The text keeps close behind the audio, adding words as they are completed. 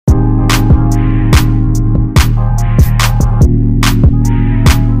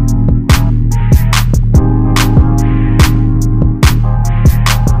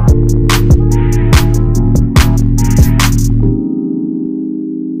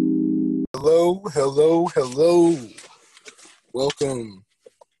Hello, hello, hello. Welcome,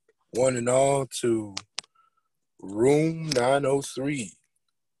 one and all, to Room 903.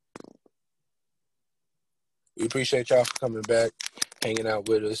 We appreciate y'all for coming back, hanging out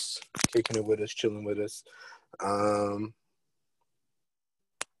with us, kicking it with us, chilling with us.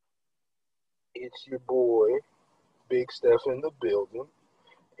 It's your boy, Big Steph in the building,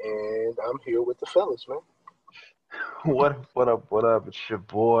 and I'm here with the fellas, man. What up? It's your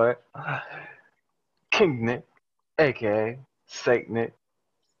boy, King Nick, aka Satan Nick,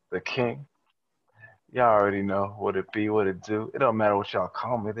 the King. Y'all already know what it be, what it do. It don't matter what y'all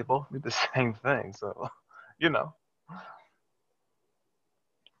call me. They both mean the same thing. So, you know.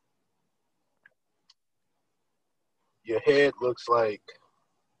 Your head looks like...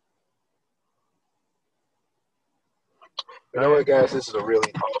 You know what, guys? This is a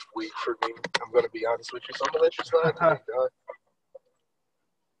really off week for me. I'm going to be honest with you, so I'm going to let you slide today, dog.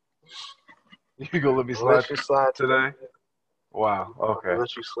 You gonna let me I'll let slide you slide today? Wow. Okay. I'll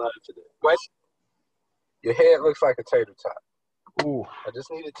let you slide today. What? Your head looks like a tater tot. Ooh, I just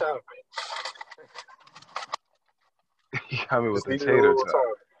needed time. you got me with Just the needed a tater little tot.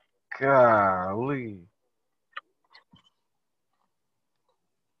 time. Golly.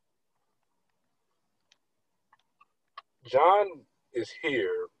 John is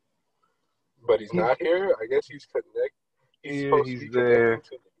here, but he's not here. I guess he's connected. He's supposed to be there.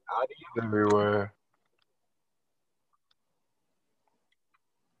 connecting to the audio. He's everywhere.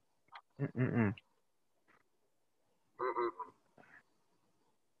 Mm-mm-mm. Mm-mm.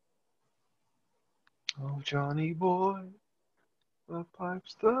 Oh, Johnny boy, the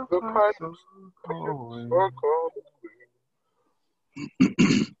pipes The are pipes calling. are calling.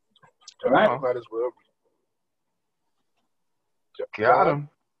 All right. Might as well. Got him.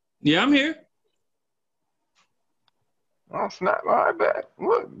 Yeah, I'm here. Oh, snap. All right, back.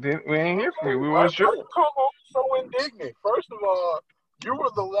 Look, we ain't hear from you. We Why weren't sure. you come on so indignant? First of all, you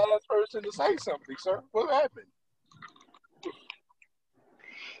were the last person to say something, sir. What happened?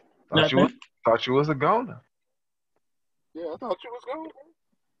 Thought you was a goner. Yeah, I thought you was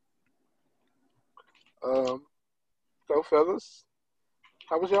going. So fellas,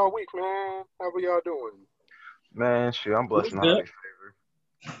 how was y'all week, man? How were y'all doing? Man, shit, I'm blessed and highly favored.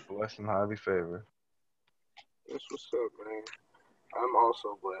 Blessed and highly favored. That's what's up, man. I'm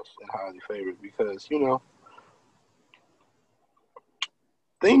also blessed and highly favored because, you know,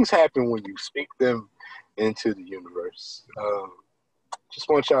 things happen when you speak them into the universe. Just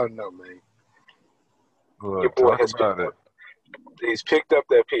want y'all to know, man. Good. Your boy Talk about it. He's picked up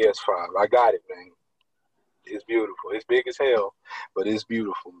that PS5. I got it, man. It's beautiful. It's big as hell, but it's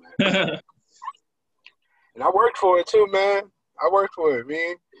beautiful, man. And I worked for it too, man. I worked for it.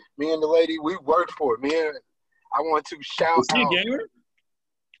 Me and the lady, we worked for it. I want to shout Is she out. a gamer?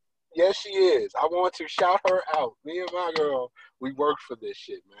 Yes, she is. I want to shout her out. Me and my girl, we worked for this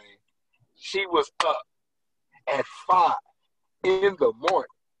shit, man. She was up at 5 in the morning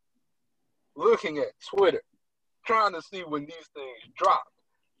looking at Twitter, trying to see when these things dropped.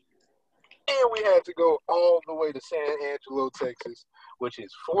 And we had to go all the way to San Angelo, Texas, which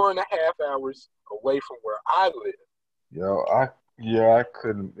is 4.5 hours away from where I live. Yo, I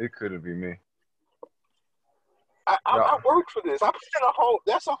couldn't. It couldn't be me. I worked for this. I put in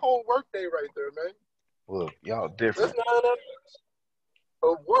that's a whole work day right there, man. Look, y'all That's different. 9 hours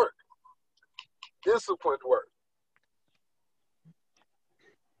of work. Disciplined work.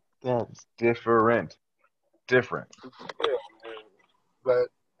 That's different. Different. Yeah, man. But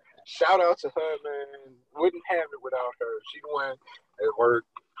shout out to her, man. Wouldn't have it without her. She went at work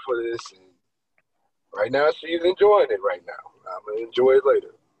for this, and right now she's enjoying it right now. I'm going to enjoy it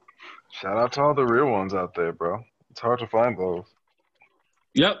later. Shout out to all the real ones out there, bro. It's hard to find those.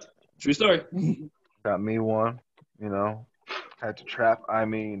 Yep. True story. Got me one, had to trap.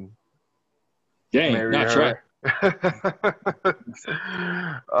 Dang, Marry not her. trap.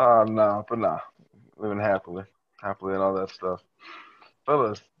 Oh, no, but nah. Living happily and all that stuff.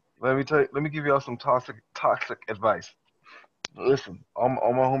 Fellas, let me give y'all some toxic advice. Listen, all my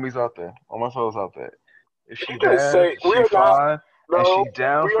homies out there, all my fellas out there. If she You can bad, say she fine, and she no,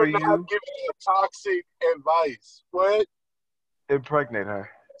 down we for are not you, giving you toxic advice. What? impregnate her.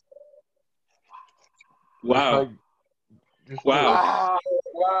 Wow. Just do it. Wow.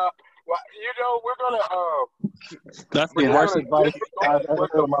 Wow. You know, we're gonna That's the worst advice I've ever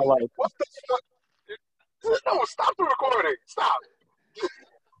heard in my life. What the fuck? No, stop the recording. Stop.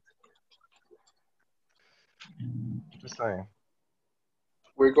 Just saying.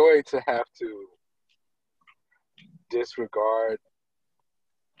 We're going to have to disregard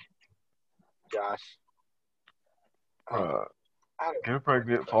Josh. Get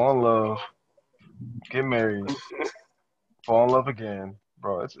pregnant, fall in love, get married, fall in love again,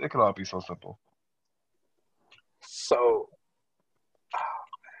 bro. It could all be so simple. So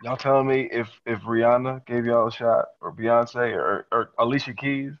Y'all telling me if Rihanna gave y'all a shot, or Beyonce, or Alicia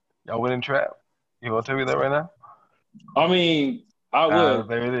Keys, y'all wouldn't trap? You want to tell me that right now? I mean, I would.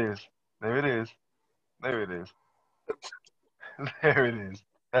 There it is. There it is. There it is. There it is.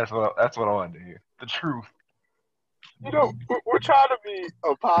 That's what I wanted to hear. The truth. we're trying to be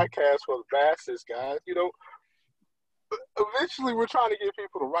a podcast for the masses, guys. Eventually we're trying to get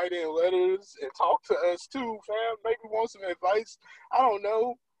people to write in letters and talk to us too, fam. Maybe want some advice. I don't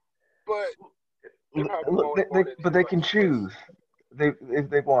know, but they probably Look, won't want but they can choose. If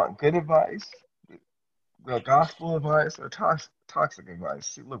they want good advice, the gospel advice, or toxic advice.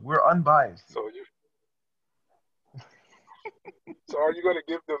 See, look, we're unbiased. So are you going to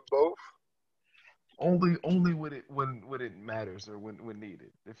give them both? Only when it matters, or when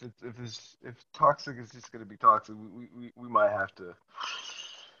needed. If toxic is just gonna be toxic, we might have to.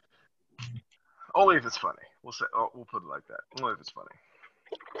 Only if it's funny. We'll put it like that. Only if it's funny.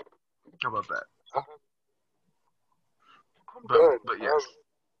 How about that? I'm done. But yes.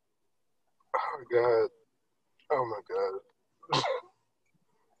 Oh my god. Oh my god.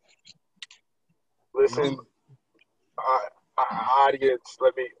 Listen, audience,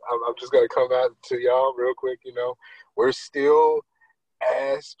 I'm just going to come out to y'all real quick. We're still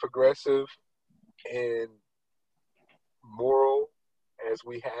as progressive and moral as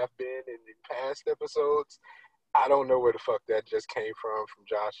we have been in past episodes. I don't know where the fuck that just came from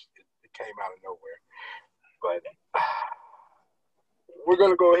Josh. It came out of nowhere. But we're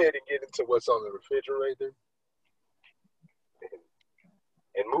going to go ahead and get into what's on the refrigerator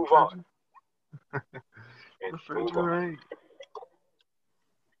and move on. Refrigerate.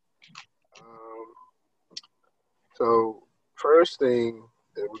 So, first thing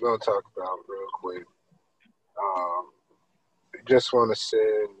that we're going to talk about real quick, we just want to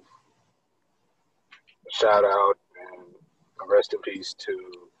send a shout out and a rest in peace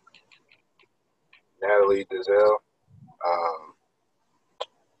to Natalie Desselle.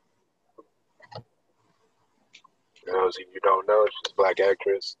 Those of you who don't know, she's a black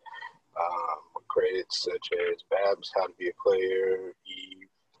actress. With credits such as Babs, How to Be a Player, Eve,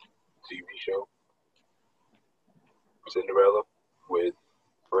 TV show, Cinderella with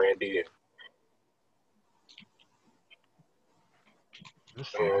Brandy and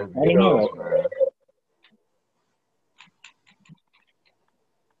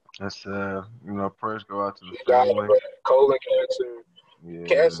That's prayers go out to the family. Colon cancer. Yeah.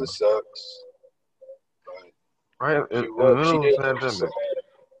 Cancer sucks. Right in the middle of the pandemic,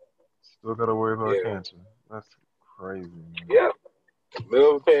 still gotta worry about cancer. That's crazy. Man. Yeah, in the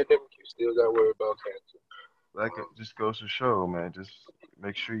middle of the pandemic, you still gotta worry about cancer. That just goes to show, man. Just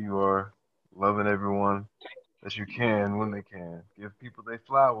make sure you are loving everyone that you can when they can. Give people their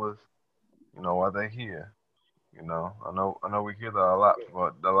flowers, while they're here. I know we hear that a lot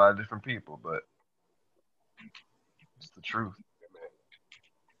from a lot of different people, but it's the truth.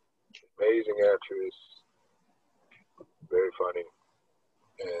 Amazing actress, very funny,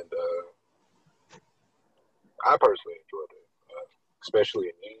 and I personally enjoyed it, especially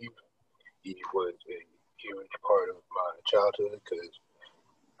in Eve. Eve was a huge part of my childhood because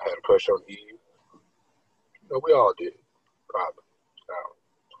I had a crush on Eve. We all did, probably.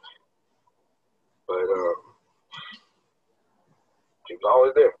 But she was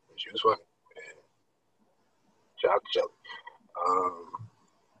always there. She was funny. And shout out to Shelly.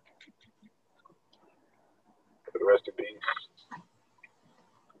 For the rest of peace.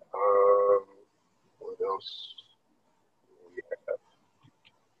 What else we have?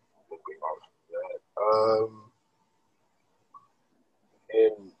 Moving on from that.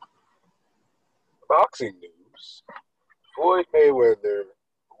 In boxing news, Floyd Mayweather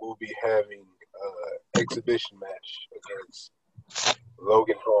will be having an exhibition match against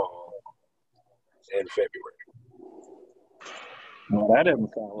Logan Paul in February. Well, that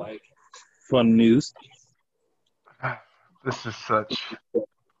doesn't sound like fun news. This is such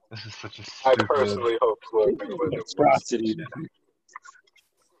a stupid. I personally hope Floyd Mayweather atrocity.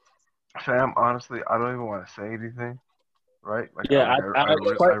 Sam, honestly, I don't even want to say anything. Right? I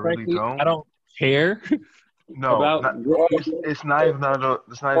really don't. I don't care. No, it's not even about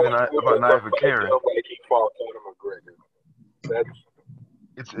not even caring.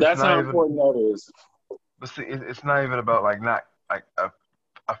 That's how important that is. But see, it's not even about not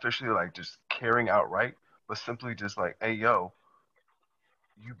officially just caring outright, but simply just hey yo,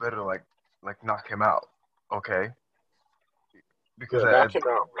 you better knock him out, okay? Because knock him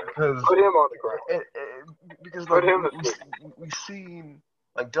out, man. Put him on the ground. because Put like him to sleep. we seen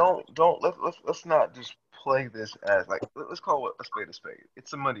like let's not just play this as like let's call it a spade.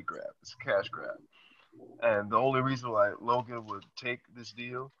 It's a money grab. It's a cash grab. And the only reason why Logan would take this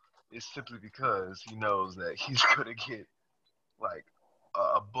deal is simply because he knows that he's gonna get like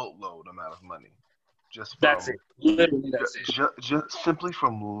a boatload amount of money just That's from it. Literally, that's it. just simply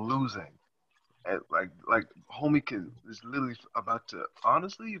from losing. And like homie can is literally about to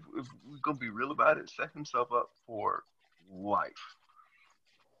honestly, if we're gonna be real about it, set himself up for life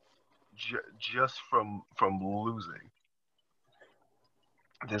just from losing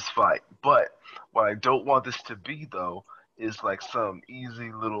this fight. But what I don't want this to be though is like some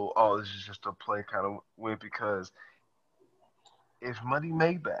easy little this is just a play kind of win because if Money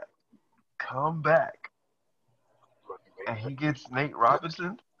Mayback come back and he gets Nate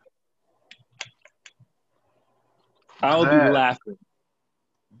Robinson, I'll be that laughing.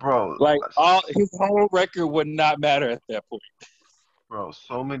 bro, Like his whole record would not matter at that point. bro,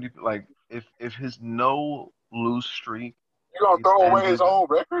 so many like if his no lose streak You gonna is throw away his ended own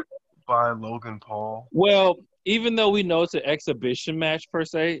record? by Logan Paul, Well, even though we know it's an exhibition match per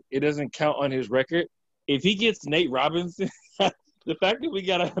se, it doesn't count on his record. If he gets Nate Robinson, the fact that we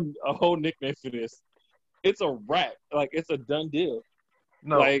got a whole nickname for this, it's a wrap. Like it's a done deal.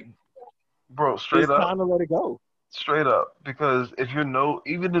 no, Like bro, it's time to let it go. straight up, because if your no,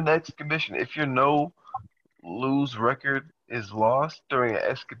 even in exhibition, if your no lose record is lost during an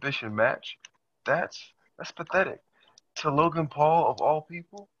exhibition match, that's pathetic. To Logan Paul of all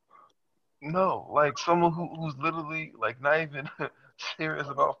people, no, like someone who's literally like not even serious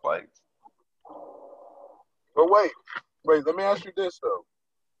about fights. But wait, let me ask you this though.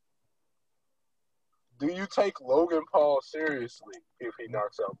 Do you take Logan Paul seriously if he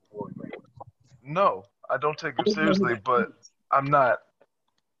knocks out Floyd Mayweather? No, I don't take I him don't know seriously, but I'm not.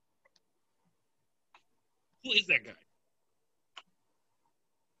 who is that guy?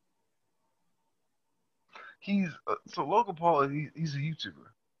 He's so Logan Paul. He's a YouTuber.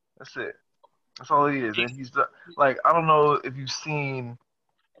 That's it. That's all he is, and he's like I don't know if you've seen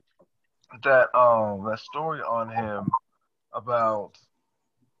that story on him about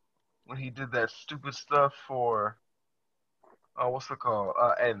when he did that stupid stuff for what's it called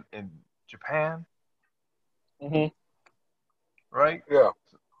in Japan, Mm-hmm. right? Yeah,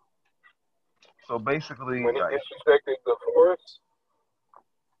 So basically, when he like, disrespected the forest.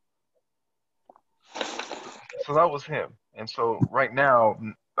 so that was him, and so right now,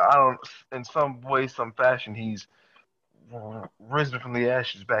 I don't, in some way, some fashion, he's risen from the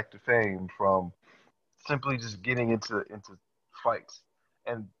ashes back to fame from simply just getting into fights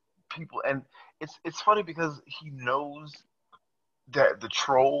and people, and it's funny because he knows that the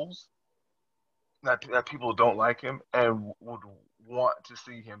trolls that people don't like him and would want to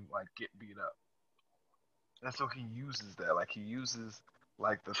see him like get beat up. And so he uses that. Like he uses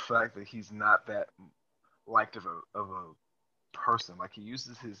like the fact that he's not that liked of a person. Like he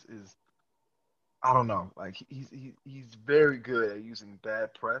uses his I don't know. Like he's very good at using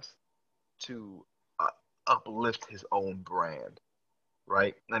bad press to uplift his own brand,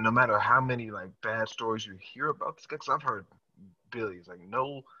 right? And no matter how many like bad stories you hear about this guy, because I've heard billions. Like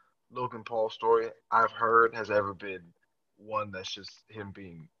no Logan Paul story I've heard has ever been one that's just him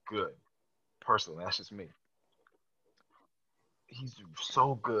being good. Personally, that's just me. He's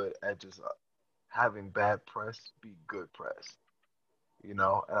so good at just having bad press be good press, you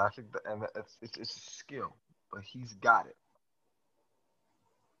know. And I think that and it's a skill, but he's got it.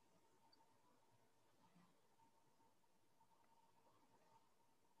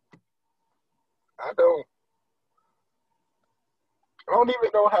 I don't. I don't even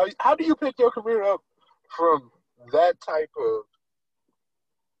know how do you pick your career up from that type of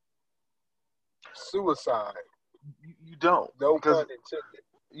suicide? You don't No because pun intended.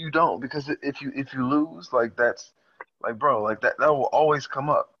 you don't because if you lose like that's like bro like that will always come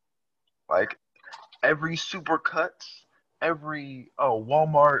up like every super cuts every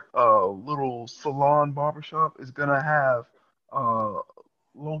Walmart little salon barbershop is gonna have uh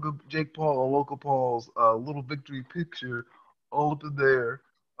Logan Jake Paul and Local Paul's little victory picture all up in their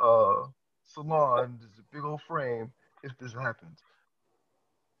uh salon. There's a big old frame if this happens.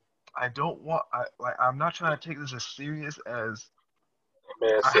 I don't want I'm not trying to take this as serious as The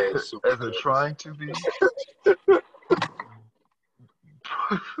man said super as they're cuts. trying to be,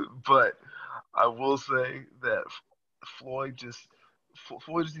 but I will say that Floyd just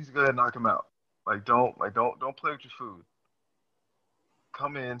needs to go ahead and knock him out. Don't play with your food.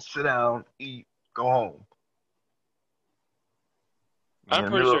 Come in, sit down, eat, go home. I'm You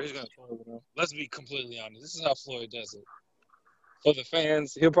pretty know, sure he's gonna throw it. Let's be completely honest. This is how Floyd does it. For the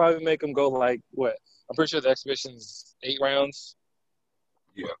fans, he'll probably make them go like what? I'm pretty sure the exhibition's 8 rounds.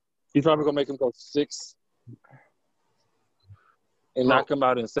 Yeah. He's probably gonna make them go 6 and knock him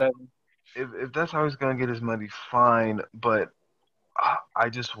out in 7. If that's how he's gonna get his money, fine. But I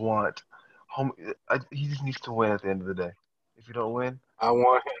just want home. He just needs to win at the end of the day. If you don't win, I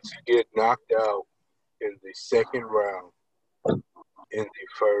want him to get knocked out in the second round in the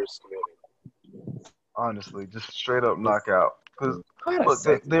first minute. honestly, just straight up knockout. Because Wait a look,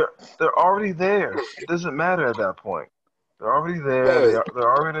 second. they're already there. It doesn't matter at that point. They're already there. Yeah. They're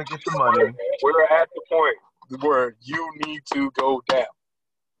already gonna get the money. We're at the point where you need to go down.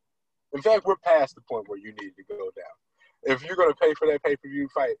 In fact, we're past the point where you need to go down. If you're going to pay for that pay-per-view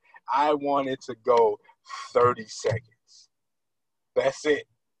fight, I want it to go 30 seconds. That's it.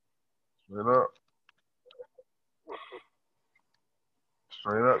 Straight up.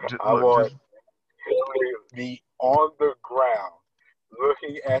 Straight up. I want him to be on the ground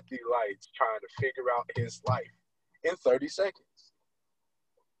looking at the lights trying to figure out his life in 30 seconds.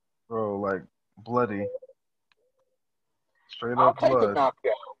 Bro, like bloody. Straight I'll up take a blood.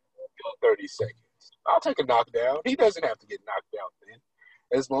 knockdown in 30 seconds. I'll take a knockdown. He doesn't have to get knocked out then,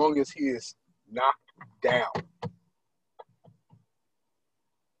 as long as he is knocked down.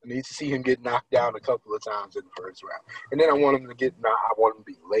 I need to see him get knocked down a couple of times in the first round. And then I want him to I want him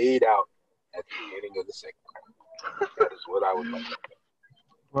to be laid out at the beginning of the second round. That is what I would like.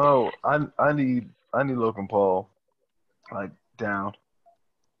 Bro, I need Logan Paul like down.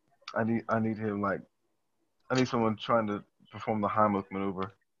 I need him like I need someone trying to perform the Heimlich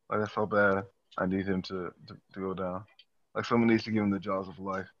maneuver. Like that's how bad I need him to go down. Like someone needs to give him the jaws of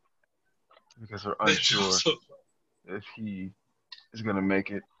life because they're unsure if he is gonna make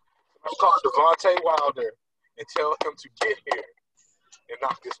it. I'll call Devontae Wilder and tell him to get here and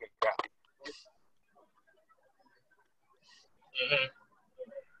knock this nigga out. Mm-hmm.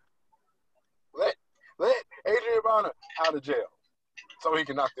 Let Adrian Broner out of jail so he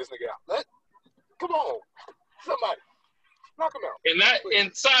can knock this nigga out. Come on, somebody knock him out.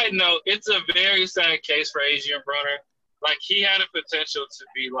 And side note, it's a very sad case for Adrian Broner. Like he had a potential to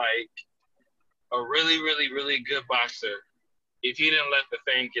be like a really, really, really good boxer if he didn't let the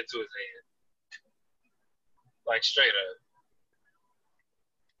fame get to his head. Like straight up.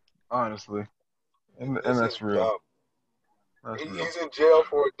 Honestly, and that's real. That's real. He's in jail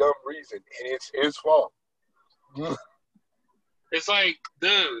for a dumb reason, and it's his fault. It's like,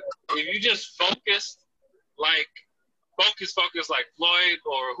 dude, if you just focus like Floyd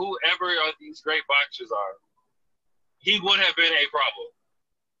or whoever these great boxers are, he would have been a problem.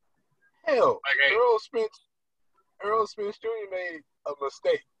 Hell, like, Earl Spence Jr. made a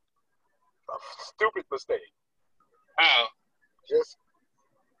mistake, a stupid mistake. How? You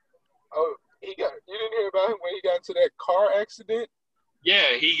didn't hear about him when he got into that car accident?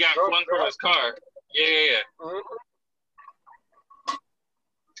 Yeah, he got flung from his car. Yeah. Mm-hmm.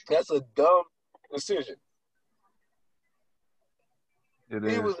 That's a dumb decision. He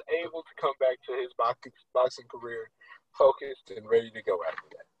was able to come back to his boxing career focused and ready to go after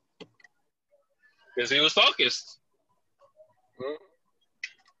that. Because he was focused. Mm-hmm.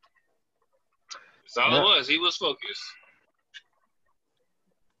 That's all it was. He was focused.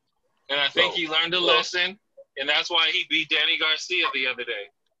 And I think he learned a lesson, and that's why he beat Danny Garcia the other day.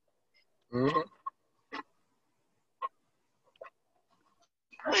 Mm-hmm.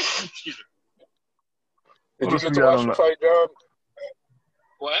 Did you get to watch the fight, John?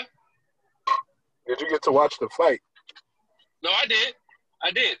 What? Did you get to watch the fight? No, I did.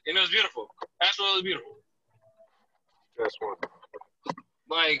 And it was beautiful. Absolutely beautiful. That's one.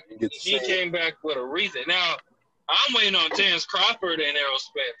 Like, he came back with a reason. Now, I'm waiting on Terrence Crawford and Errol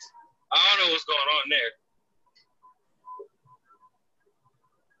Spence. I don't know what's going on there.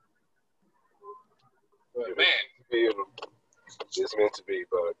 But, man. It's meant to be,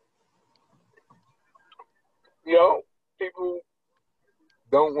 but people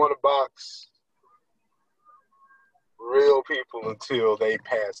don't want to box real people until they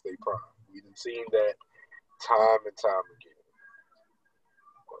pass their prime. We've seen that time and time again.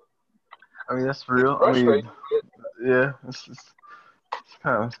 I mean, that's real. I mean, yeah, it's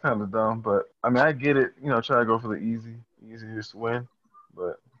kind of dumb, but I mean, I get it. Try to go for the easiest win,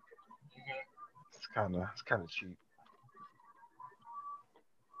 but it's kind of cheap.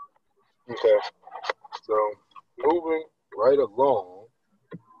 Okay, so moving right along,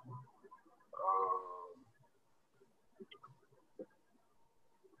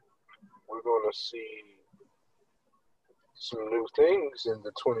 we're going to see some new things in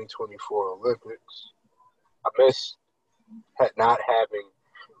the 2024 Olympics. I miss not having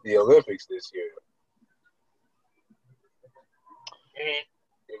the Olympics this year.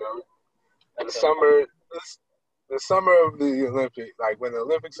 You know, the summer of the Olympics, like when the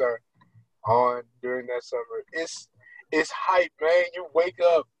Olympics are on during that summer, it's hype, man. You wake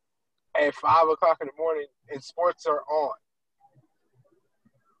up at 5 o'clock in the morning and sports are on.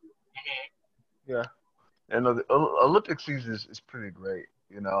 Yeah. And the Olympic season is pretty great.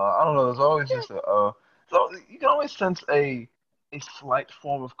 I don't know. There's always just so you can always sense a slight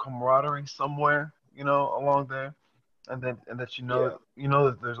form of camaraderie somewhere, along there, and that Yeah.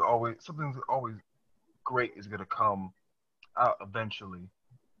 that there's always something that's always great is gonna come out eventually.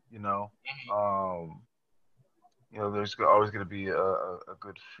 You know, um, there's always gonna be a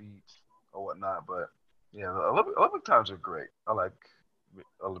good feat or whatnot. But yeah, the Olympic times are great. I like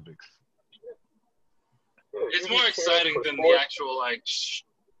Olympics. Yeah, It's you more be cheering exciting for than the sports. actual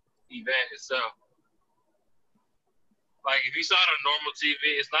event itself. Like if you saw it on normal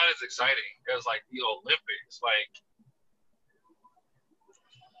TV, it's not as exciting as like the Olympics. Like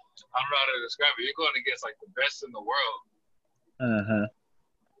I don't know how to describe it. You're going against like the best in the world, Mm-hmm.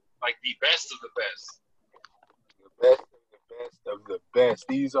 like the best of the best. The best of the best of the best.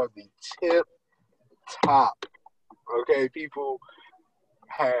 These are the tip top. Okay, people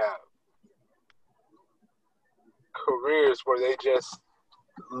have careers where they just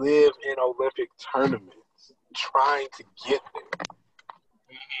live in Olympic tournaments, trying to get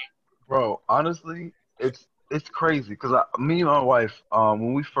there. Bro, honestly, it's crazy because me and my wife,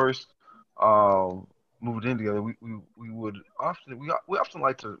 when we first um moved in together, we would often we often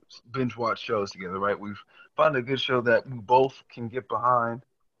like to binge watch shows together, right? We've found a good show that we both can get behind,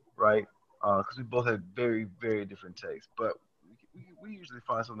 right? Because we both have very very different tastes, but we usually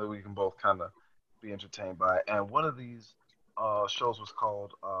find something that we can both kind of be entertained by. And one of these shows was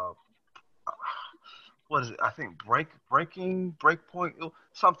called what is it? I think breakpoint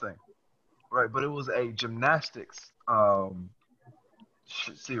something. Right, but it was a gymnastics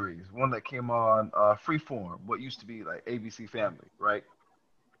series, one that came on Freeform, what used to be like ABC Family, right?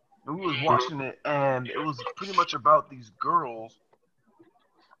 And we was watching it, and it was pretty much about these girls,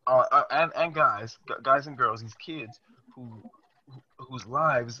 and guys and girls, these kids who whose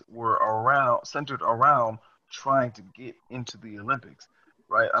lives were centered around trying to get into the Olympics,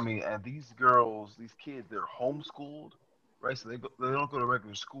 right? I mean, and these girls, these kids, they're homeschooled, right? So they don't go to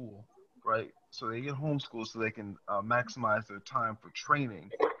regular school, right? So they get homeschooled so they can maximize their time for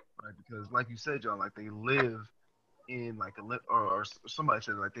training, right? Because, like you said, John, like they live in like or somebody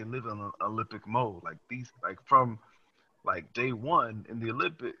said like they live in an Olympic mode, like these, like from like day one in the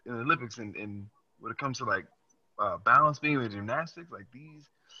Olympics, and when it comes to like balance beam and gymnastics, like these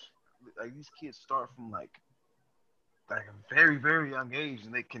kids start from like a very very young age,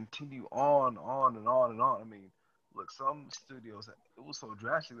 and they continue on and on and on. I mean, look, some studios, it was so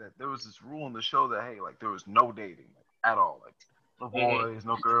drastic that there was this rule in the show that hey, like there was no dating like, at all, like no boys,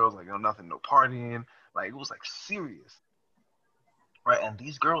 no girls, like nothing, no partying, like it was like serious, right? And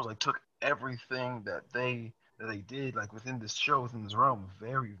these girls like took everything that they did like within this show, within this realm,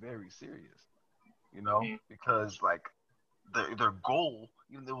 very very serious, because like their goal,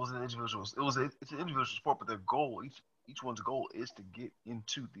 even though it was an individual, it's an individual sport, but their goal, each one's goal is to get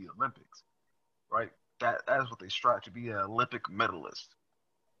into the Olympics, right? That is what they strive to be, an Olympic medalist,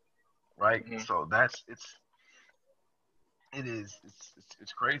 right? So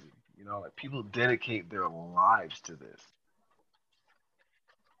it's crazy, like people dedicate their lives to this.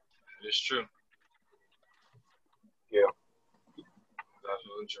 It's true. Yeah. That's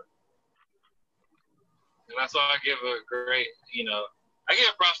really true. And that's why I give a great, I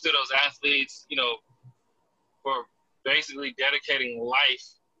give props to those athletes, for basically dedicating life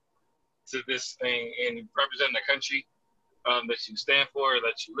to this thing and representing the country that you stand for,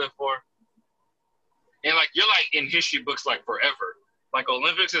 that you live for. And like you're like in history books like forever. Like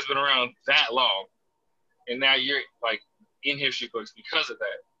Olympics has been around that long, and now you're like in history books because of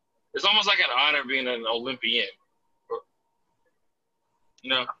that. It's almost like an honor being an Olympian.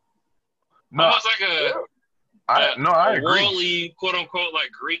 No, almost like I a agree. worldly quote unquote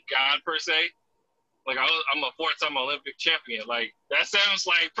like Greek god per se. Like I'm a 4-time Olympic champion. Like that sounds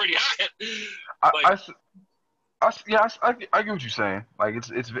like pretty high. I get what you're saying. Like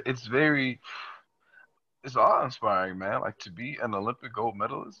it's very, it's awe inspiring, man. Like to be an Olympic gold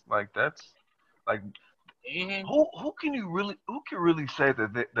medalist, like that's like who can really say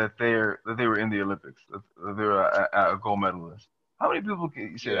that they were in the Olympics, that they're a gold medalist? How many people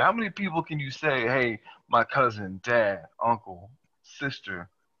can you say that? Yeah. How many people can you say, hey, my cousin, dad, uncle, sister,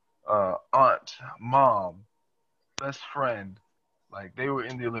 aunt, mom, best friend, like they were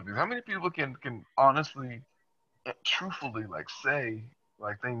in the Olympics? How many people can honestly, truthfully, like say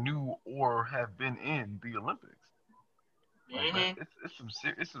like they knew or have been in the Olympics? Like Mm-hmm.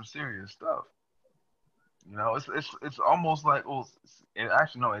 it's some serious stuff. You know, it's almost like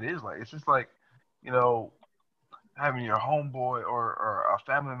actually no, it is like it's just like you know having your homeboy or a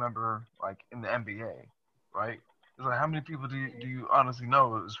family member like in the NBA, right? It's like how many people do you honestly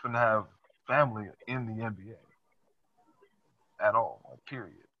know is going to have family in the NBA at all? Like,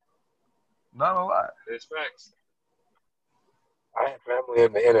 period. Not a lot. It's facts. I had family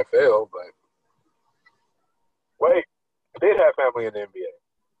in the NFL, but wait, I did have family in the NBA.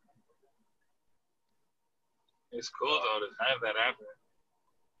 It's cool though to have that happen.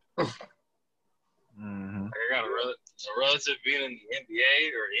 Mm-hmm. Like I got a relative being in the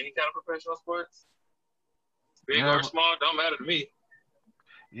NBA or any kind of professional sports, big Yeah, or small, don't matter to me.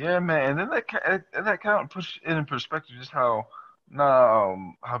 yeah, man. And then that kind of puts it in perspective just how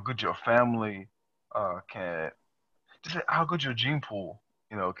good your family can just how good your gene pool,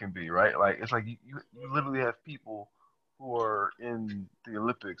 can be, right? Like it's like you literally have people who are in the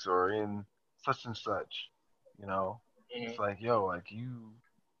Olympics or in such and such, you know. Mm-hmm. It's like, yo, like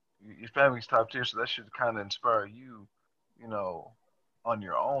your family's top tier, so that should kind of inspire you, you know, on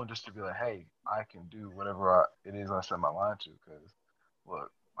your own, just to be like, hey, I can do whatever it is I set my mind to, because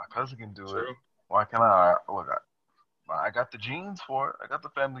look, my cousin can do it. True. Why can I? Look, I got the genes for it. I got the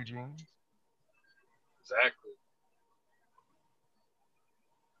family genes. Exactly.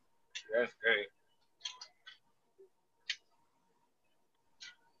 That's great.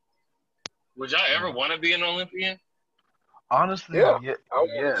 Would y'all ever Yeah. want to be an Olympian? Honestly, Yeah, yeah, I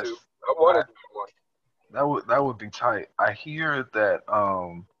wanted yes. to. I I wanted to be one. that would be tight. I hear that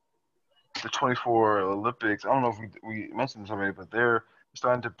the 24 Olympics. I don't know if we mentioned this already, but they're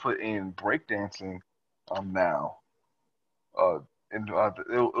starting to put in breakdancing now. Uh, and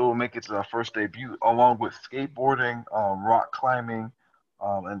it will make its first debut along with skateboarding, rock climbing,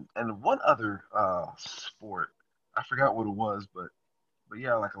 and one other sport. I forgot what it was, but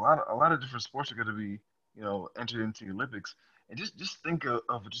yeah, like a lot of different sports are going to be entered into the Olympics, and just think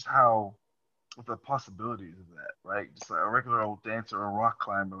of just how the possibilities of that, right? Just like a regular old dancer or a rock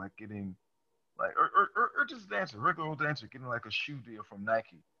climber, like getting like or just a dancer, regular old dancer getting like a shoe deal from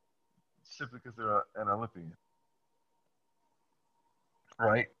Nike simply because they're an Olympian,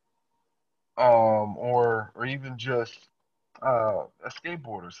 right? Or even just a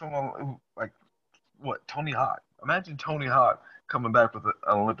skateboarder, someone who like what Tony Hawk. Imagine Tony Hawk coming back with an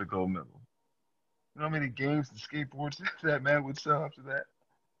Olympic gold medal. You know how many games and skateboards that man would sell after that?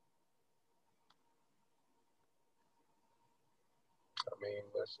 I mean,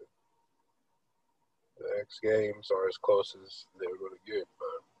 listen, the X Games are as close as they're going to get,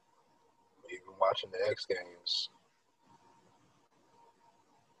 but even watching the X Games,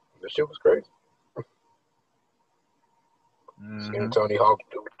 the shit was crazy. Seeing Mm-hmm. Tony Hawk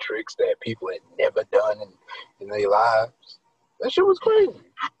do tricks that people had never done in their lives, that shit was crazy.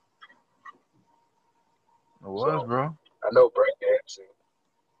 It was, So bro. I know breakdancing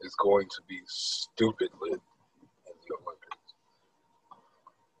is going to be stupid lit in the Olympics.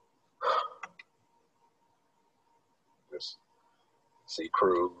 Just see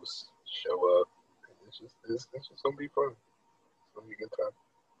crews show up. It's just gonna be fun. It's gonna be a good time.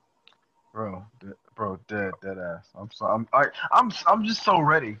 Dead ass. I'm just so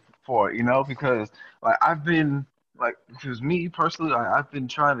ready for it, because like I've been like because me personally, I've been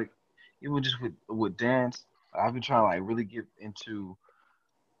trying to even just with dance, I've been trying to like really get into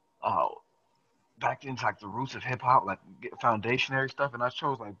uh back into like the roots of hip hop, like get foundationary stuff, and I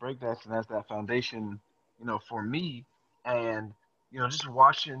chose like breakdancing as that foundation, for me, and just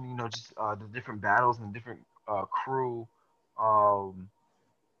watching, just the different battles and different crew. Um,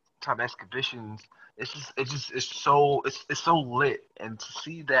 Type exhibitions. It's so lit, and to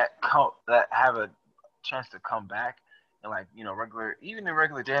see that have a chance to come back and like regular even in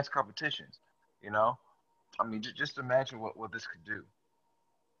regular dance competitions, you know. I mean, just imagine what this could do.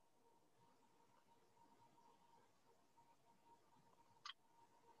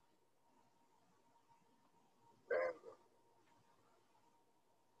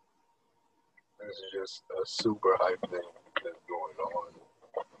 And this is just a super hype thing that's going on.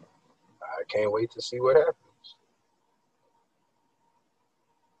 I can't wait to see what happens.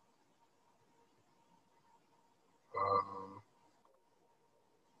 Um,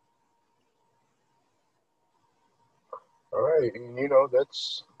 all right, and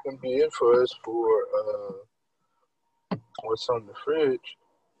that's gonna be it for us for what's on the fridge.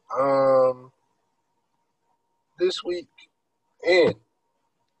 Um, this week in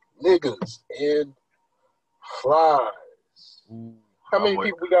niggas and flies. Ooh, How I'm many with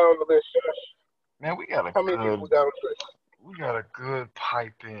people we got on the list, Josh? man. We got a How many people good we got on the list? we got a good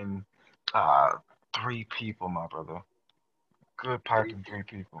pipe in uh 3 people, my brother. Good piping three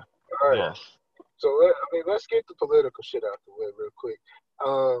people. All right. Yes. So let's get the political shit out the way real quick.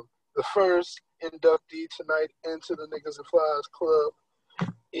 The first inductee tonight into the Niggas and Flies Club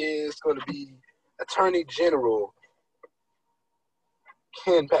is going to be Attorney General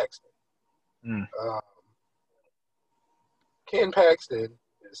Ken Paxton. Mm. Ken Paxton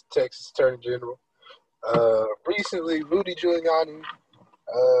is Texas Attorney General. Recently, Rudy Giuliani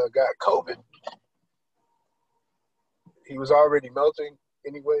got COVID. He was already melting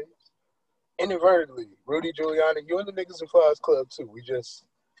anyways. Inadvertently, Rudy Giuliani, you in the Niggas and Flies Club too. We just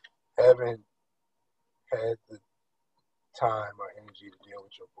haven't had the time or energy to deal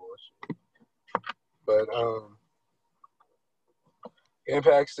with your bullshit. But Ken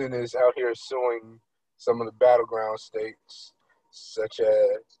Paxton is out here suing some of the battleground states, such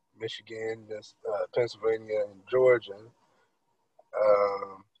as Michigan, Pennsylvania, and Georgia,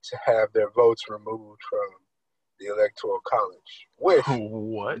 to have their votes removed from the Electoral College with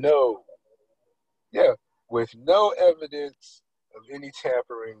What? with no evidence of any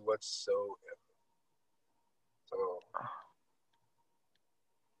tampering whatsoever. So,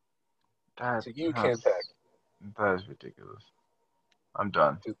 to you, Ken Paxton. That is ridiculous. I'm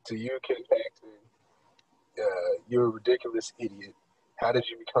done. To you, Ken Paxton, you're a ridiculous idiot. How did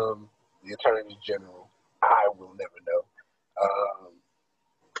you become the Attorney General? I will never know.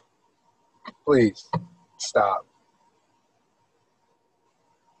 Please, stop.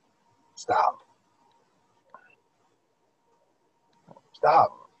 Stop.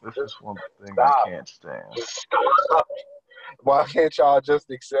 This is one thing Stop. I can't stand. Stop. Why can't y'all just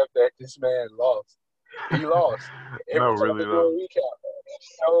accept that this man lost? He lost. Every No, time really we do though. a recap, it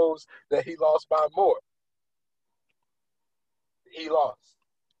shows that he lost by more. He lost.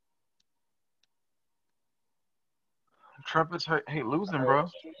 Trumpets hate losing, bro.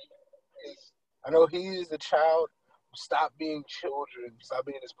 I know he is a child. Stop being children. Stop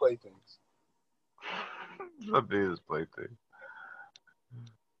being his playthings. Stop being his plaything.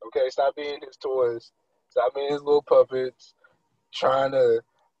 Okay, stop being his toys. Stop being his little puppets. Trying to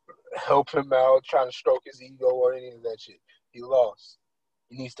help him out, trying to stroke his ego or any of that shit. He lost.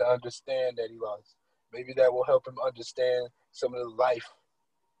 He needs to understand that he lost. Maybe that will help him understand some of the life.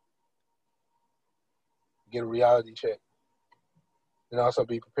 Get a reality check. And also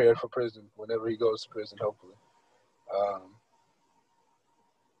be prepared for prison whenever he goes to prison, hopefully.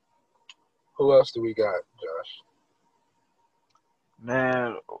 Who else do we got, Josh?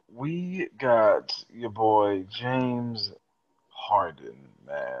 Man, we got your boy James Harden,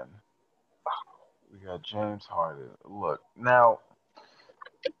 man. We got James Harden. Look, now,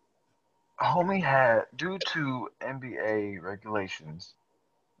 homie had, due to NBA regulations,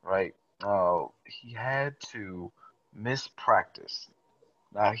 right? He had to miss practice.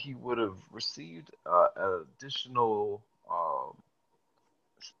 Now, he would have received an additional,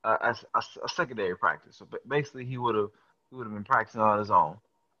 a secondary practice. So basically, he would have been practicing on his own.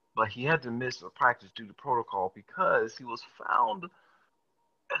 But he had to miss a practice due to protocol because he was found at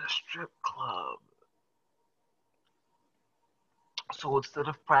a strip club. So instead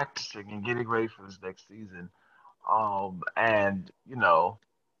of practicing and getting ready for his next season, and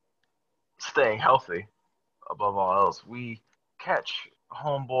staying healthy above all else, we catch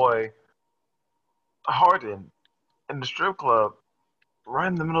homeboy Harden in the strip club right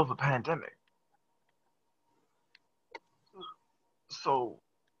in the middle of the pandemic. So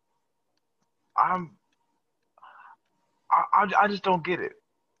I'm I just don't get it,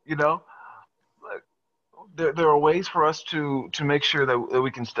 you know. Like, there are ways for us to make sure that we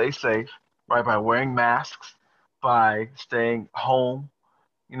can stay safe, right? By wearing masks, by staying home,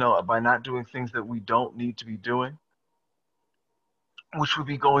 by not doing things that we don't need to be doing, which would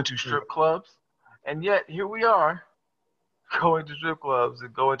be going to strip clubs. And yet here we are going to strip clubs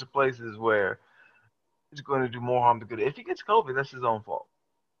and going to places where it's going to do more harm than good. If he gets COVID, that's his own fault,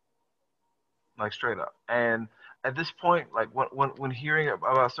 like straight up. And at this point, like when hearing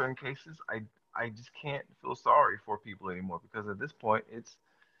about certain cases, I just can't feel sorry for people anymore because at this point, it's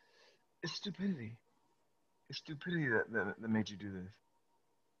stupidity. It's stupidity that made you do this.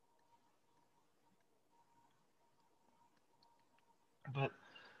 But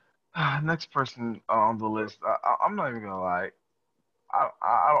next person on the list, I'm not even gonna lie.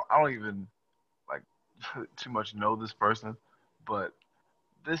 I don't even like too much know this person, but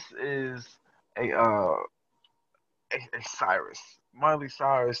this is a a Cyrus, Miley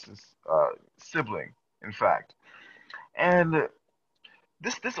Cyrus's sibling, in fact, and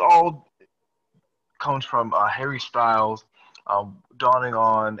this all comes from Harry Styles donning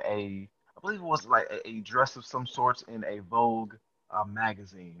on I believe it was like a dress of some sorts in a Vogue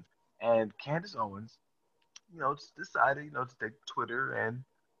magazine, and Candace Owens just decided, to take Twitter and,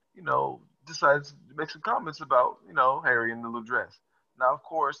 decided to make some comments about, Harry in the little dress. Now, of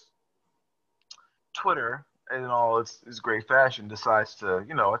course, Twitter, in all its great fashion, decides to,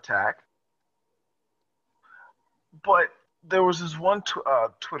 attack. But there was this one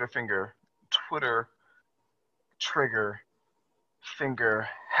Twitter trigger finger,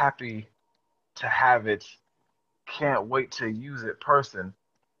 happy to have it, can't wait to use it person,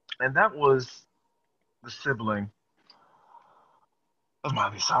 and that was the sibling of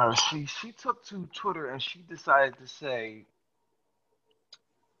Miley Cyrus. She took to Twitter and she decided to say,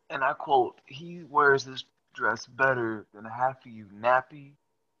 and I quote, "He wears this dress better than half of you nappy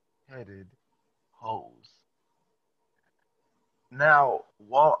headed hoes." Now,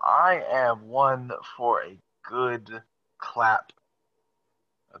 while I am one for a good clap,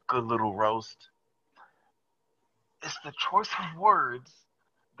 a good little roast, it's the choice of words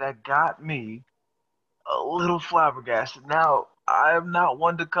that got me a little flabbergasted. Now, I am not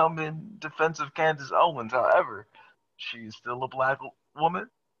one to come in defense of Candace Owens. However, she is still a black woman,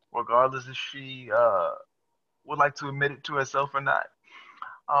 regardless if she would like to admit it to herself or not.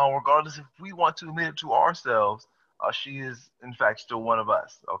 Regardless if we want to admit it to ourselves, she is in fact still one of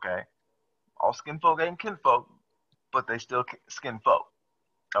us. Okay, all skin folk ain't kinfolk, but they still skin folk.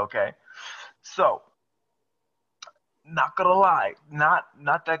 Okay, so not gonna lie, not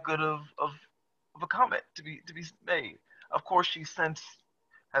that good of a comment to be made. Of course, she since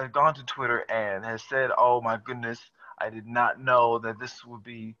has gone to Twitter and has said, "Oh my goodness, I did not know that this would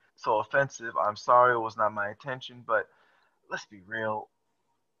be so offensive. I'm sorry, it was not my intention." But let's be real.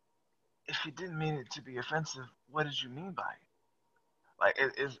 If you didn't mean it to be offensive, what did you mean by it? Like,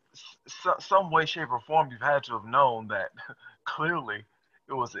 it is some way, shape, or form you've had to have known that clearly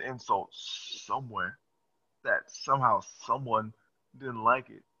it was an insult somewhere, that somehow someone didn't like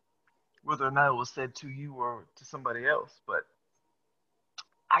it, whether or not it was said to you or to somebody else. But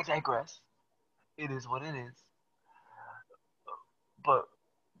I digress. It is what it is. But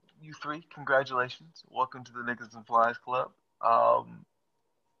you three, congratulations. Welcome to the Niggas and Flies Club. Um,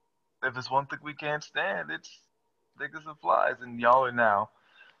 if there's one thing we can't stand, it's niggas and flies, and y'all are now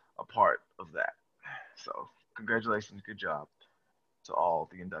a part of that. So, congratulations, good job to all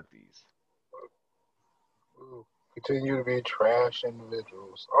the inductees. Continue to be trash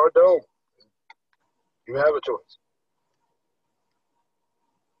individuals, or don't. You have a choice,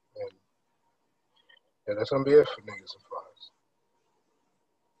 and, that's gonna be it for niggas and flies.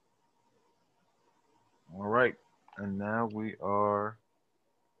 All right, and now we are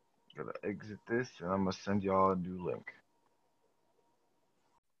gonna exit this, and I'm gonna send y'all a new link.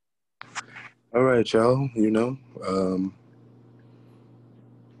 All right, y'all.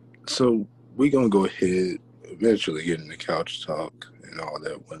 So we gonna go ahead, eventually get into couch talk and all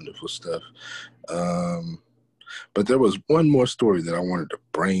that wonderful stuff. But there was one more story that I wanted to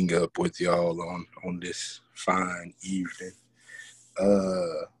bring up with y'all on this fine evening.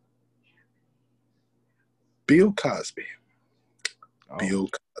 Bill Cosby. Oh, Bill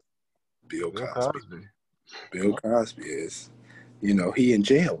Bill Cosby. Cosby. Bill Cosby is, he in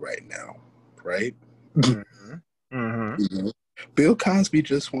jail right now, right? Mm-hmm. Mm-hmm. Bill Cosby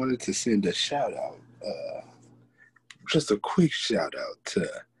just wanted to send a shout out, just a quick shout out to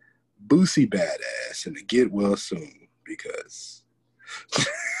Boosie Badass and to get well soon, because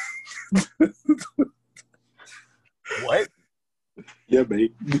What? Yeah, man.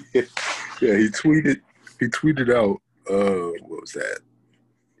 Yeah, he tweeted out, what was that?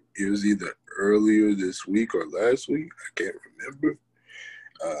 It was either earlier this week or last week. I can't remember.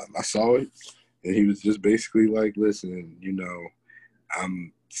 I saw it, and he was just basically like, listen,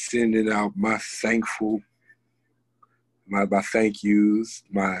 I'm sending out my thank yous,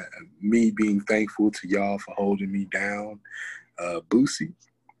 me being thankful to y'all for holding me down. Boosie,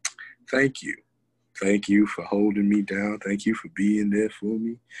 thank you. Thank you for holding me down. Thank you for being there for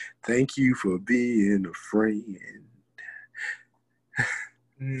me. Thank you for being a friend.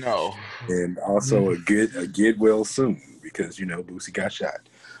 No. And also a get well soon, because Boosie got shot.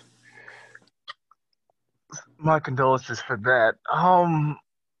 My condolences for that.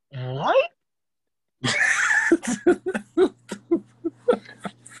 What?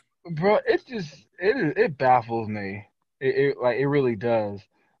 Bro, it baffles me. It really does.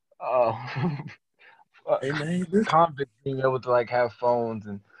 Uh, Hey man, convicts being able to have phones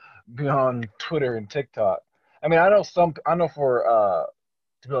and be on Twitter and TikTok. I mean, I know for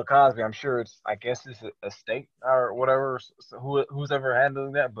to Bill Cosby, I'm sure I guess it's a state or whatever, so who's ever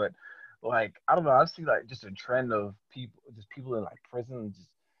handling that. But I don't know, I've seen just a trend of people in prison just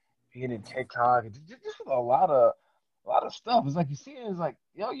being in TikTok, and just a lot of stuff. It's like you see it, it's like,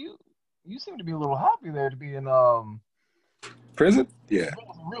 yo, you seem to be a little happy there to be in Prison? Yeah.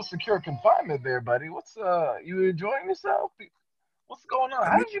 real secure confinement there, buddy. What's you enjoying yourself? What's going on? I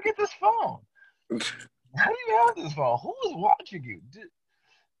How mean, did you get this phone? How do you have this phone? Who was watching you?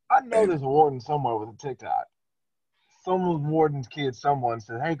 I know hey, there's a warden somewhere with a TikTok. Some warden's kid, someone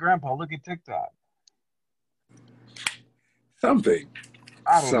said, "Hey, Grandpa, look at TikTok." something.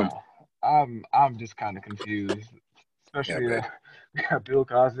 I don't Some. know. I'm just kind of confused, Yeah, especially man. that we got Bill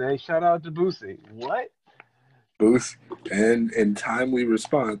Cosby. Hey, shout out to Boosie. What? Boosie. And in timely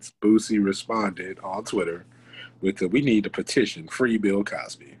response, Boosie responded on Twitter with the, we need a petition, free Bill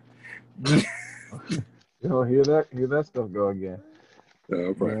Cosby. You don't hear that stuff go again.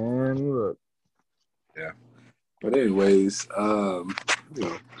 Right. Man, look. Yeah. But anyways,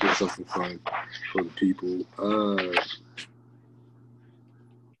 just something fun for the people.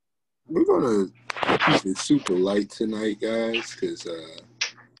 We're gonna keep it super light tonight, guys, because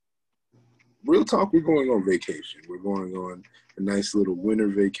real talk, we're going on vacation. We're going on a nice little winter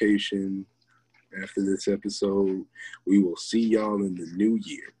vacation. After this episode, we will see y'all in the new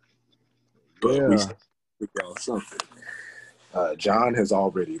year. But we Yeah. still with y'all something. John has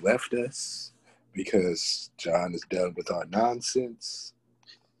already left us because John is done with our nonsense.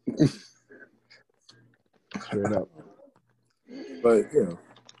 Straight up. But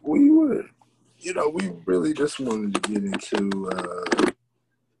we really just wanted to get into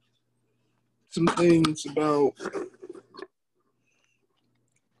some things about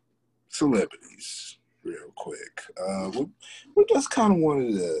celebrities real quick. We just kind of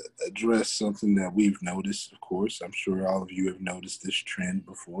wanted to address something that we've noticed, of course. I'm sure all of you have noticed this trend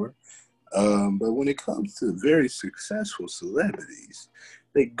before. But when it comes to very successful celebrities,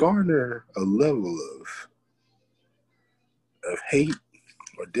 they garner a level of hate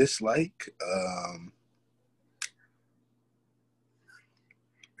or dislike.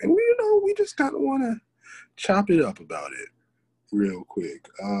 And we just kind of want to chop it up about it real quick.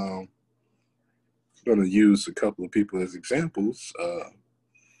 Going to use a couple of people as examples.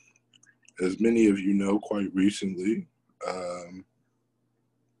 As many of you know, quite recently,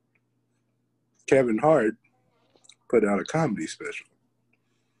 Kevin Hart put out a comedy special.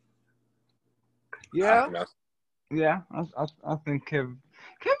 Yeah. Yeah. I think Kevin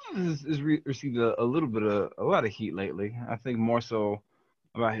has received a little bit of a lot of heat lately. I think more so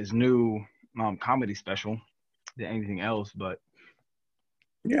about his new comedy special than anything else, but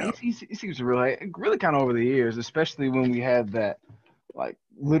Yeah. he seems to really kind of over the years, especially when we had that like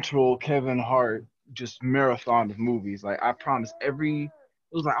literal Kevin Hart just marathon of movies. Like I promise, it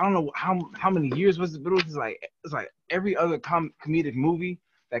was like I don't know how many years was it, but it was like every other comedic movie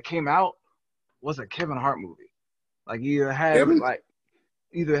that came out was a Kevin Hart movie. Like Kevin?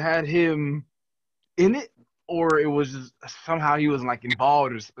 either had him in it or it was just somehow he was like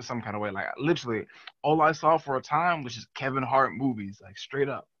involved or some kind of way. Like literally, all I saw for a time was just Kevin Hart movies, like straight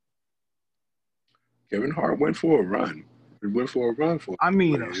up. Kevin Hart went for a run. He went for a run for a I couple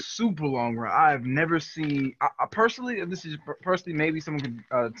mean, of a years. super long run. I've never seen. I personally, and this is personally, maybe someone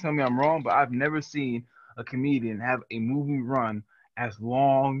could tell me I'm wrong, but I've never seen a comedian have a movie run as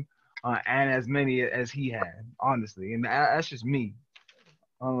long and as many as he had. Honestly, and that's just me.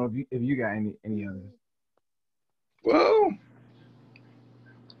 I don't know if you got any others. Well,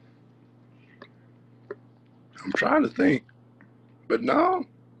 I'm trying to think. But no,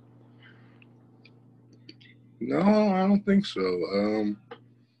 I don't think so.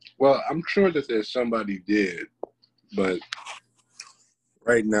 Well, I'm sure that there's somebody did, but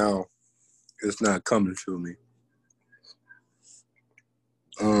right now it's not coming to me.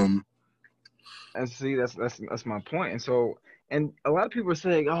 Um, And see, that's my point. And so, and a lot of people are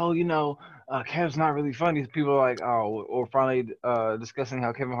saying, oh, Kev's not really funny. People are like, oh, or finally discussing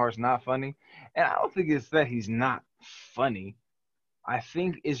how Kevin Hart's not funny. And I don't think it's that he's not funny. I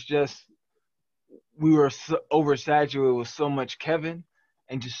think it's just we were so oversaturated with so much Kevin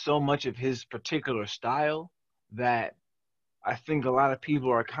and just so much of his particular style that I think a lot of people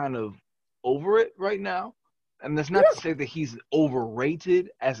are kind of over it right now. And that's not to say that he's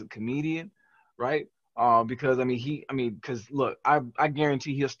overrated as a comedian, right? Because because look, I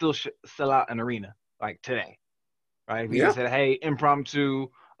guarantee he'll still sell out an arena like today, right? If he yeah, just said, "Hey, impromptu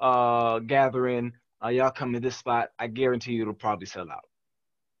gathering, y'all come to this spot," I guarantee you it'll probably sell out,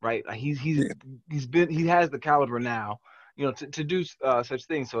 right? yeah. He has the caliber now, to do such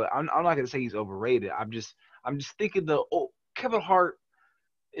things. So I'm not gonna say he's overrated. I'm just thinking Kevin Hart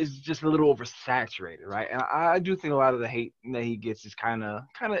is just a little oversaturated, right? And I do think a lot of the hate that he gets is kind of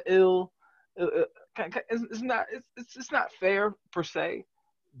ill. It's not fair per se,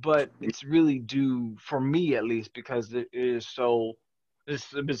 but it's really due for me at least because it is so There's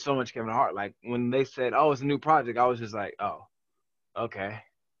been so much Kevin Hart. Like when they said, "Oh, it's a new project," I was just like, "Oh, okay."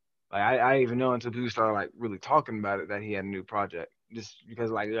 Like I didn't even know until people started like really talking about it that he had a new project. Just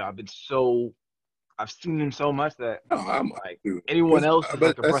because like yeah, I've seen him so much that No, I'm like dude, anyone else is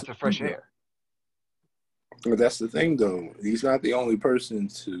but like a that's breath the of thing, fresh though. air. But that's the thing, though. He's not the only person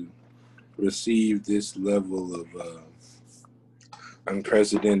to receive this level of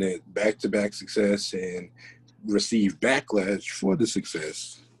unprecedented back-to-back success and receive backlash for the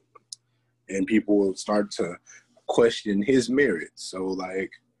success. And people will start to question his merits. So,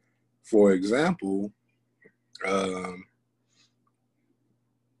 like, for example, um,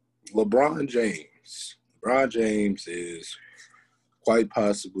 LeBron James. LeBron James is quite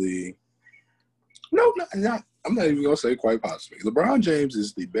possibly no, not. I'm not even gonna say quite possibly. LeBron James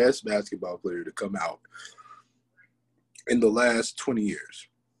is the best basketball player to come out in the last 20 years,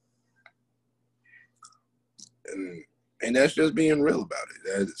 and that's just being real about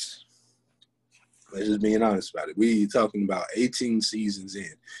it. That's just being honest about it. We talking about 18 seasons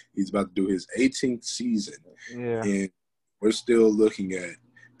in. He's about to do his 18th season, Yeah. and we're still looking at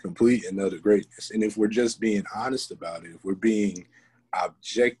complete and utter greatness. And if we're just being honest about it, if we're being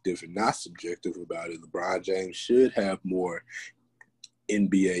objective and not subjective about it, LeBron James should have more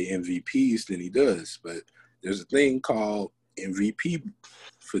NBA MVPs than he does. But there's a thing called MVP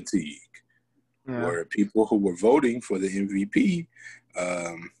fatigue, Yeah. where people who were voting for the MVP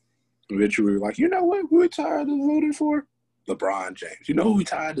eventually were like, you know what, we're tired of voting for LeBron James. You know who we're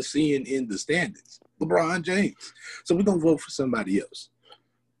tired of seeing in the standings? LeBron James. So we're going to vote for somebody else.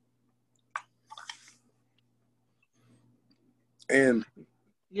 And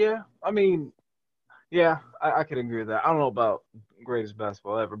Yeah, I mean, yeah, I could agree with that. I don't know about greatest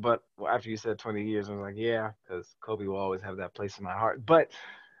basketball ever, but after you said 20 years, I was like, yeah, because Kobe will always have that place in my heart. But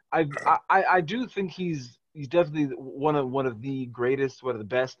I do think he's definitely one of the greatest, one of the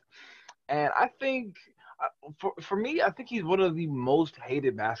best, and I think for me, I think he's one of the most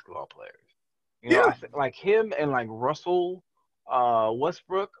hated basketball players. yeah, I think like him and like Russell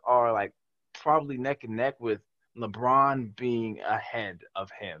Westbrook are like probably neck and neck with LeBron being ahead of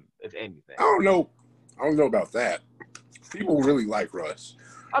him, if anything. I don't know. I don't know about that. People really like Russ.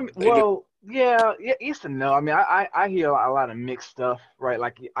 I mean, They just, well, yeah, yes and no. I mean, I hear a lot of mixed stuff, right?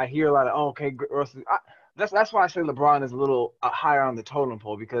 Like I hear a lot of, oh, okay, Russ. That's why I say LeBron is a little higher on the totem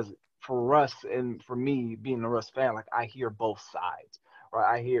pole because for Russ and for me being a Russ fan, like I hear both sides,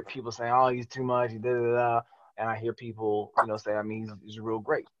 right? I hear people saying, oh, he's too much, he da da da, and I hear people, say, I mean, he's real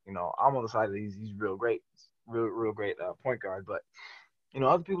great. I'm on the side that he's real great, real great point guard, but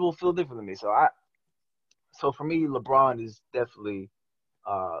other people feel different than me. So for me, LeBron is definitely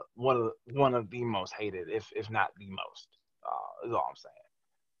one of the most hated, if not the most. Is all I'm saying.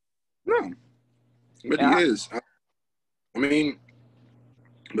 no, but And he is. I mean,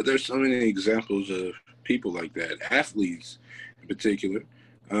 but there's so many examples of people like that, athletes in particular.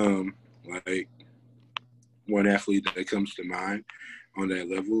 Like one athlete that comes to mind on that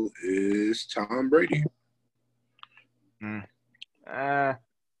level is Tom Brady. We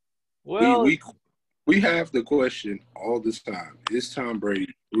well, we we have the question all the time: is Tom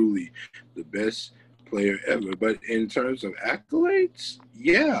Brady truly the best player ever? But in terms of accolades,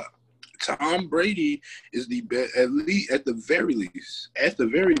 yeah, Tom Brady is the best. At the very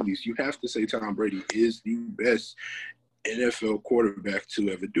least, you have to say Tom Brady is the best NFL quarterback to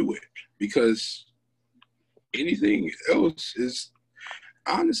ever do it, because anything else is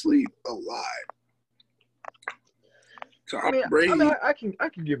honestly a lie. I Tom mean, Brady, I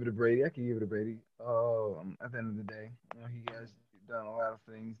can give it to Brady. I can give it to Brady. At the end of the day, he has done a lot of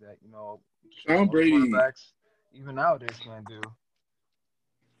things that Tom most Brady, quarterbacks even nowadays can't do.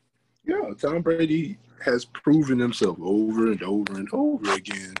 yeah, Tom Brady has proven himself over and over and over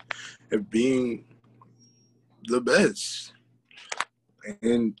again at being the best.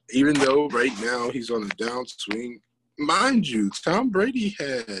 And even though right now he's on a downswing, mind you, Tom Brady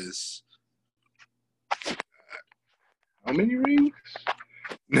has how many rings?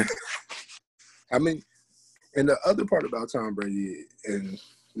 I mean, and the other part about Tom Brady, and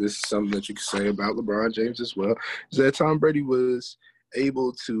this is something that you can say about LeBron James as well, is that Tom Brady was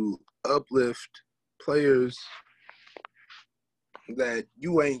able to uplift players that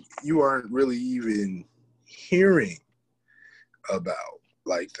you aren't really even hearing about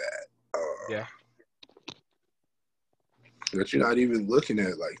like that. Yeah. That you're not even looking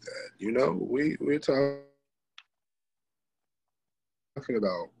at like that. We're talking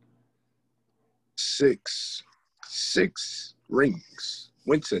about six rings.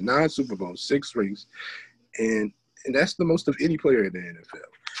 Went to 9 Super Bowls, 6 rings, and that's the most of any player in the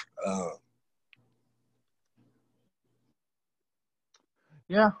NFL.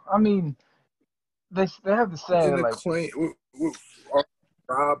 Yeah, I mean, they have the saying In the like, claim, are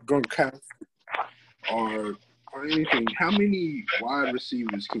Rob Gronkowski or anything? How many wide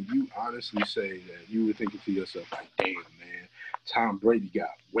receivers can you honestly say that you were thinking to yourself, like, damn man, Tom Brady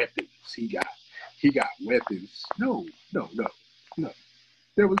got weapons. He got weapons. No.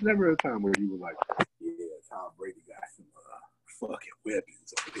 There was never a time where you were like, yeah, Tom Brady got some fucking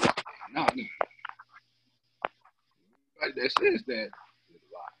weapons over there. No. Like that says that is a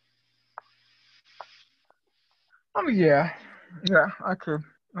lie. I mean, yeah, I could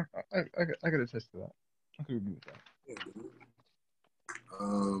attest to that. I could agree with that. Yeah,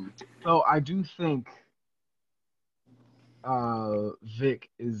 dude. So I do think Vic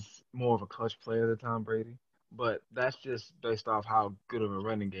is more of a clutch player than Tom Brady, but that's just based off how good of a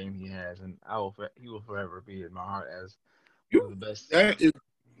running game he has, and he will forever be in my heart as one of the best.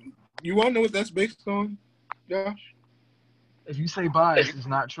 You want to know what that's based on, Josh? If you say bias, it's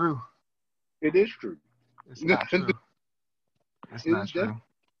not true. It is true. It's not true. It's not true.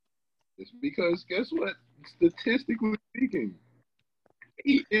 It's because guess what? Statistically speaking,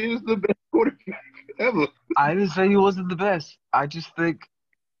 he is the best quarterback ever. I didn't say he wasn't the best. I just think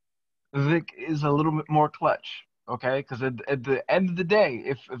Vic is a little bit more clutch. Okay, because at the end of the day,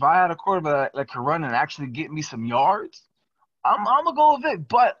 if I had a quarterback that could run and actually get me some yards, I'm gonna go with Vic.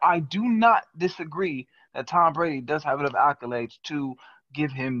 But I do not disagree that Tom Brady does have enough accolades to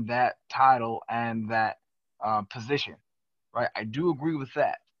give him that title and that position. Right, I do agree with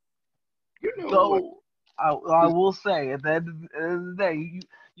that. You know Though I will say at the end of the day,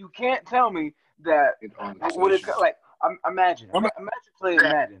 you can't tell me that what it like. Imagine playing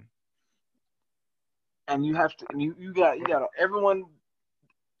Madden, and you have to, and you got everyone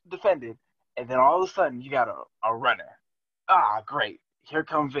defended, and then all of a sudden you got a runner. Ah, great! Here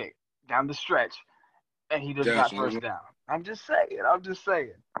comes Vic down the stretch, and he just got first down. I'm just saying.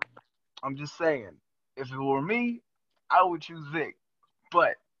 If it were me, I would choose Vic,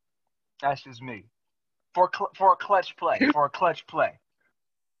 but that's just me. For a clutch play.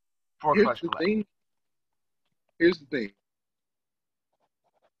 Here's the thing.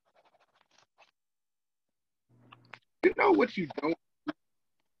 You know what you don't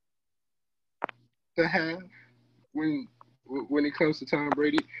to have when it comes to Tom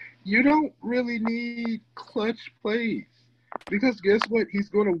Brady? You don't really need clutch plays. Because guess what? He's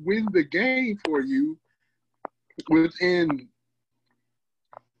going to win the game for you within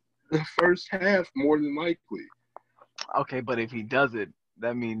the first half, more than likely. Okay, but if he does it,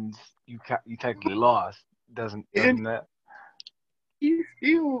 that means you technically lost. Doesn't that? He's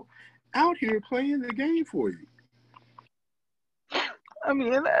still out here playing the game for you. I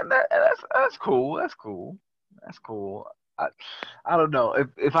mean, that's cool. That's cool. I don't know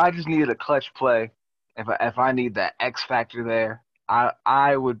if I just needed a clutch play. If I need that X factor there,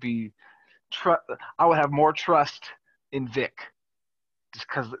 I would be I would have more trust in Vic. Just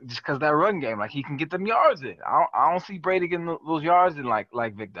cause that run game, like he can get them yards in. I don't see Brady getting those yards in like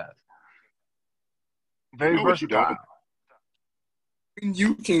Vic does. Very versatile.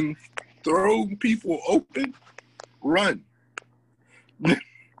 You can throw people open, run. And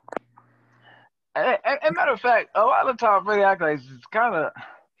matter of fact, a lot of Tom Brady accolades is kind of,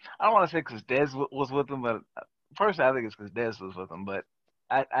 I don't want to say because Dez was with him, but personally I think it's because Dez was with him. But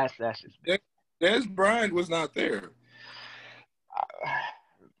that's just Dez Bryant was not there.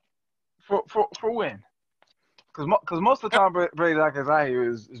 For when? Because most of the Tom Brady accolades I hear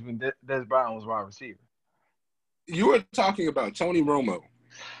is when Dez Bryant was wide receiver. You were talking about Tony Romo.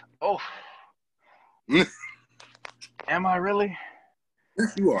 Oh. Am I really?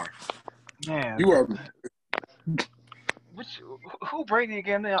 Yes, you are. Man. You are. Who Brady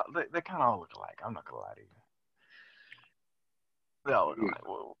again? They kind of all look alike. I'm not going to lie to you. They all look alike.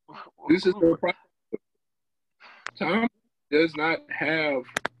 This is the problem. Tom does not have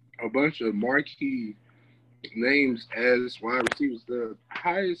a bunch of marquee names as wide receivers. The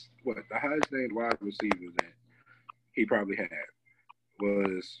highest named wide receiver that he probably had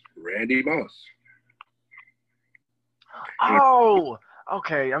was Randy Moss. Oh,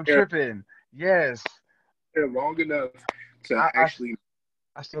 okay. I'm tripping. Yes. They're long enough to actually.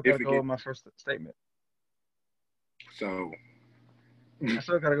 I still gotta go with my first statement. So. I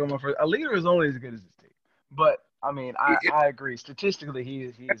still gotta go with my first. A leader is only as good as his team, but I mean, I agree. Statistically, he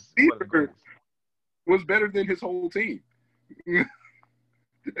is one of the greatest. Was better than his whole team.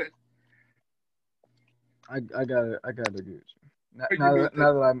 I gotta agree with you. Now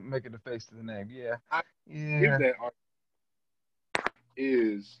that I'm making the face to the name, yeah. Give that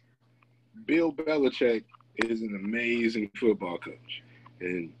is Bill Belichick is an amazing football coach,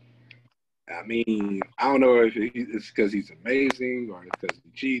 and I mean, I don't know if it's because he's amazing or it's because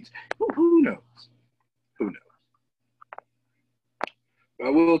he cheats. Who knows? Who knows? I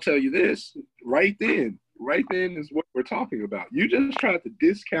will tell you this right then is what we're talking about. You just tried to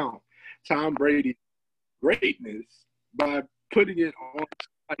discount Tom Brady's greatness by putting it on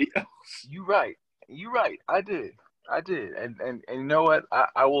somebody else. You right. I did. And you know what?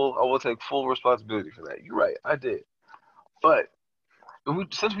 I will take full responsibility for that. You're right. I did. But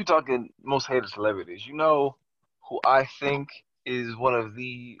since we're talking most hated celebrities, you know who I think is one of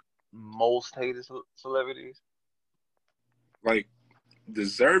the most hated celebrities? Like,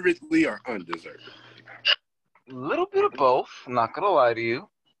 deservedly or undeservedly? A little bit of both. I'm not gonna lie to you,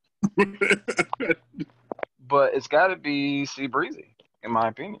 but it's got to be C Breezy, in my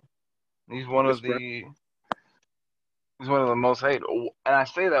opinion. He's one of the most hated, and I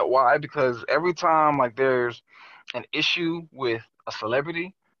say that why? Because every time like there's an issue with a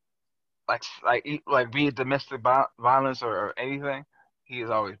celebrity, like be it domestic violence or anything, he is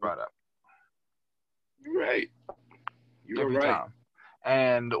always brought up. You're right. You're Every right. time.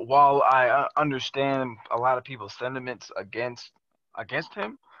 And while I understand a lot of people's sentiments against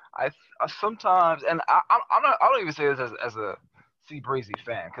him, I sometimes, and I'm not, I don't even say this as a C Breezy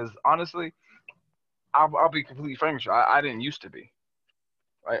fan, because honestly, I'll be completely frank with you. I didn't used to be.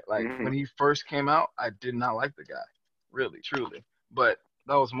 Right, like when he first came out, I did not like the guy, really, truly. But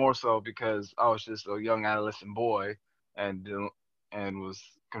that was more so because I was just a young adolescent boy, and was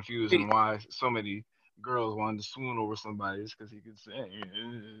confused on why so many girls wanted to swoon over somebody just because he could sing.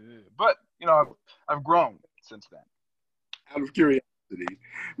 But you know, I've grown since then. Out of curiosity,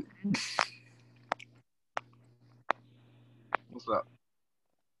 What's up?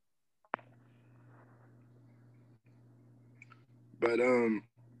 but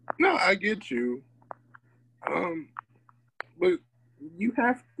no, I get you. But you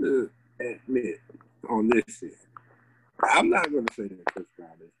have to admit on this end, I'm not going to say that Chris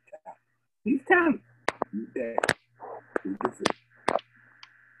Brown is talented. He's talented. He's bad. He's different.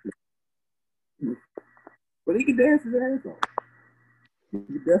 But he can dance his ass off. He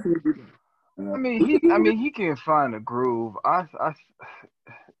can definitely do that. I mean, he can find a groove.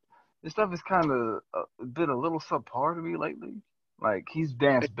 This stuff has kind of been a little subpar to me lately. Like he's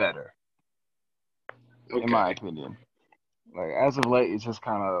danced better, in my opinion. Like as of late, it's just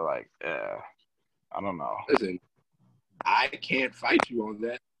kind of like, I don't know. Listen, I can't fight you on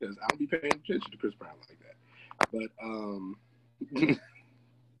that because I don't be paying attention to Chris Brown like that. But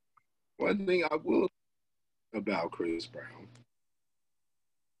one thing I will about Chris Brown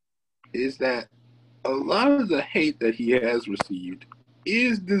is that a lot of the hate that he has received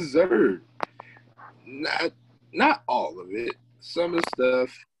is deserved. Not all of it. Some of the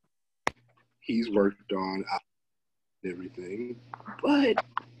stuff he's worked on and everything. But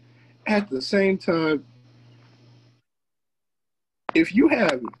at the same time, if you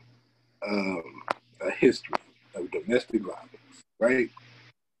have a history of domestic violence, right?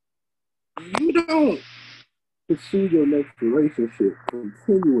 You don't pursue your next relationship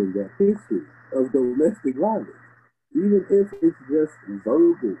continuing that history of domestic violence, even if it's just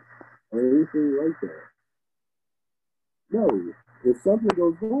verbal or anything like that. No, if something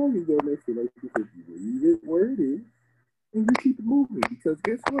goes wrong in your next relationship, you leave it where it is and you keep it moving. Because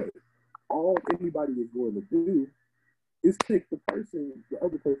guess what? All anybody is going to do is take the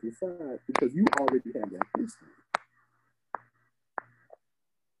other person's side because you already have that history.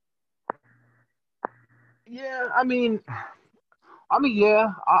 Yeah, I mean,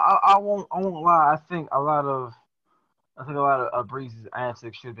 yeah. I won't lie. I think a lot of Breeze's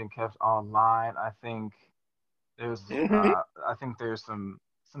antics should have been kept online. I think there's some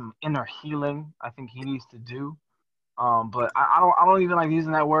inner healing I think he needs to do. But I don't even like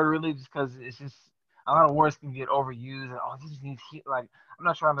using that word really, just because it's just a lot of words can get overused. And he just needs like I'm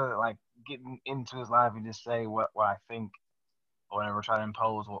not trying to like get into his life and just say what I think or whatever, try to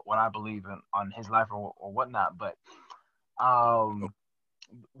impose what I believe in on his life or whatnot. But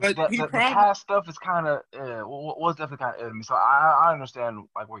the past stuff is kind of was definitely kind of me. So I understand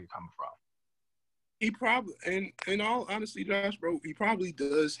like where you're coming from. He probably, and in all honesty, Josh, bro, he probably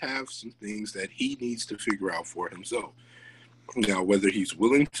does have some things that he needs to figure out for himself. Now, whether he's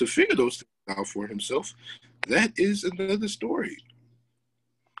willing to figure those things out for himself, that is another story.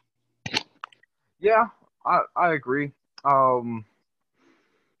 Yeah, I agree. I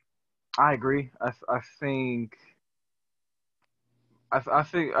agree. I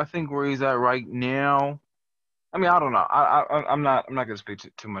think where he's at right now. I mean, I don't know. I'm not gonna speak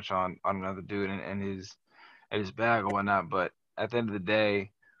too much on another dude and his bag or whatnot. But at the end of the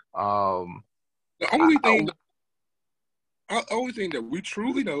day, the only thing that we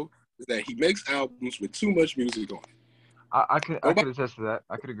truly know is that he makes albums with too much music on it. I could attest to that.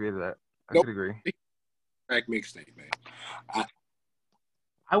 I could agree to that. I could agree. Track mixtape, man.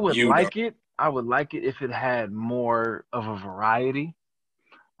 I would like it. I would like it if it had more of a variety.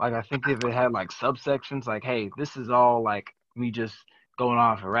 Like, I think if it had like subsections, like, hey, this is all like me just going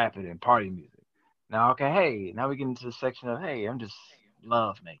on for rapping and party music. Now, okay, hey, now we get into the section of, hey, I'm just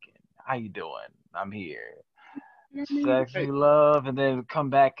love making. How you doing? I'm here. Sexy love, and then come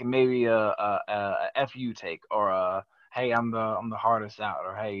back and maybe a FU take, or a hey, I'm the hardest out,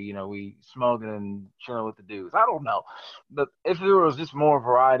 or hey, we smoking and chilling with the dudes. I don't know, but if there was just more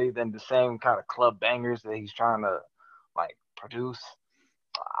variety than the same kind of club bangers that he's trying to like produce,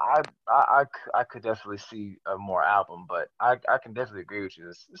 I could definitely see a more album. But I can definitely agree with you.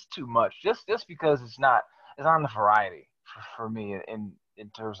 It's too much, just because it's not the variety for me in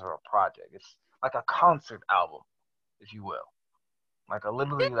terms of a project. It's like a concert album, if you will. Like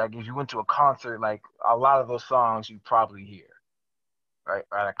literally, like if you went to a concert, like a lot of those songs you probably hear, right?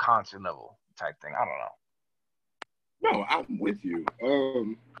 At a concert level type thing. I don't know. No, I'm with you.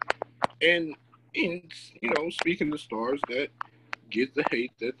 And speaking of stars that get the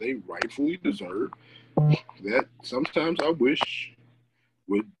hate that they rightfully deserve, that sometimes I wish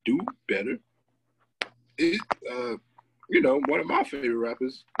would do better. One of my favorite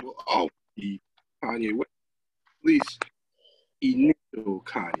rappers will always be Kanye West. At least initial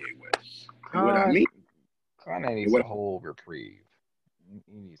Kanye West. And what I mean, Kanye needs a whole reprieve.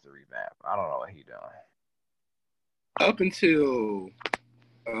 He needs to revamp. I don't know what he doing.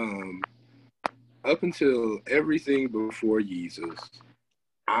 Up until everything before Jesus,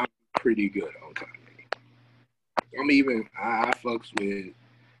 I'm pretty good on Kanye. I fucks with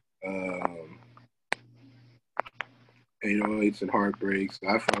 808s and Heartbreaks.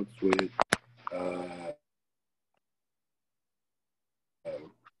 I fucks with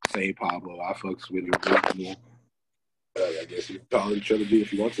Saint Pablo. I fucks with the original. I guess you can call each other B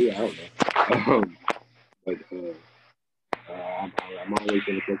if you want to. I don't know. But I'm always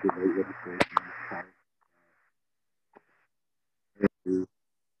going to fuck with Late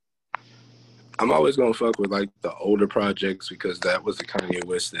I'm always going to fuck with like the older projects because that was the Kanye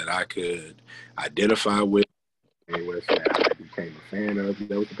West that I could identify with. Kanye West that I became a fan of.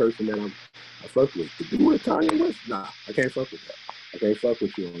 That was the person that I fucked with. To do with Kanye West? Nah, I can't fuck with that. I can't fuck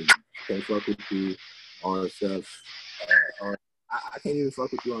with you on. I can't fuck with you on stuff. I can't even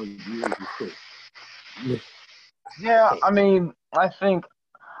fuck with you on music. Yeah, I mean, I'm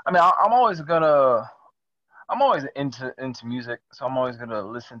always into music, so I'm always gonna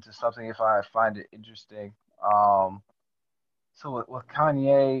listen to something if I find it interesting. So with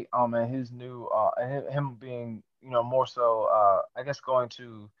Kanye, and his new, him being, more so, I guess going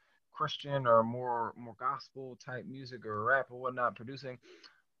to Christian or more gospel type music or rap or whatnot, producing.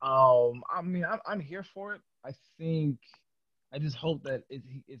 I'm here for it. I just hope that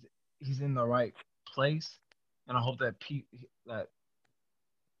he's in the right place, and I hope that the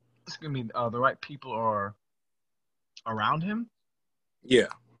right people are around him. Yeah.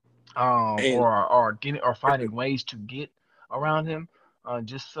 Or finding ways to get around him,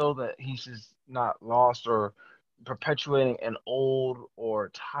 just so that he's just not lost or perpetuating an old or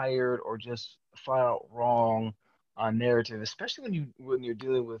tired or just flat out wrong narrative, especially when you're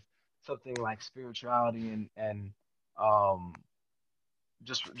dealing with something like spirituality and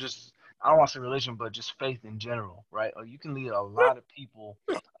just I don't want to say religion, but just faith in general, right? You can lead a lot of people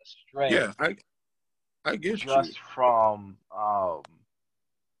astray. Yeah, I get just from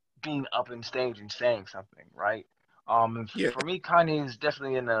being up in stage and saying something, right? For me, Kanye is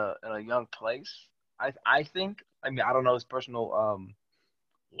definitely in a young place. I think. I mean, I don't know his personal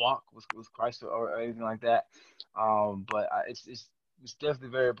walk with Christ or anything like that. But it's definitely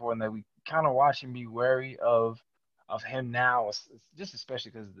very important that we kind of watch and be wary of him now. It's just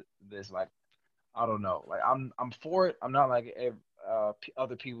especially because there's like, I don't know, like I'm for it. I'm not like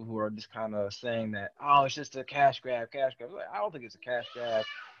other people who are just kind of saying that, oh, it's just a cash grab. Like, I don't think it's a cash grab.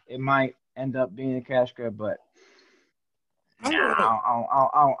 It might end up being a cash grab, but I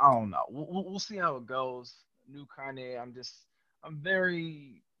don't know. We'll see how it goes. New Kanye, I'm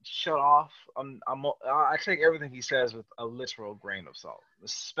very shut off. I take everything he says with a literal grain of salt,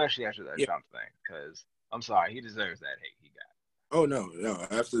 especially after that Trump thing. Because I'm sorry, he deserves that hate he got. Oh no!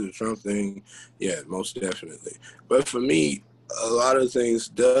 After the Trump thing, yeah, most definitely. But for me, a lot of things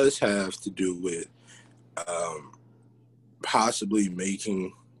does have to do with possibly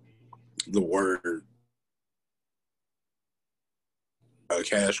making the word a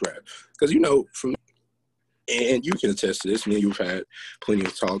cash grab. Because from and you can attest to this. Me and you've had plenty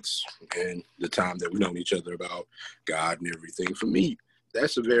of talks in the time that we've known each other about God and everything. For me,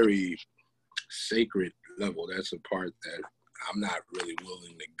 that's a very sacred level. That's a part that I'm not really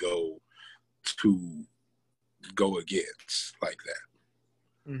willing to go against like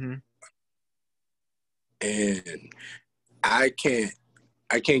that. Mm-hmm. And I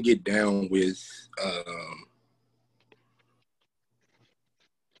can't get down with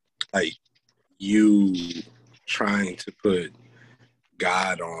like you trying to put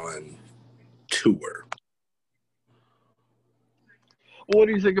God on tour. What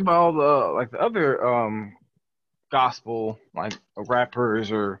do you think about the other gospel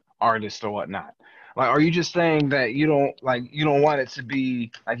rappers or artists or whatnot? Like, are you just saying that you don't want it to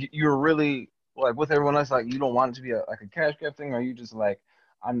be like you're really like with everyone else, like you don't want it to be a cash grab thing, or are you just like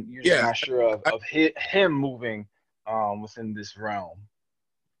you're just Yeah, not sure of him moving within this realm?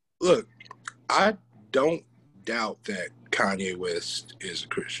 look, I don't doubt that Kanye West is a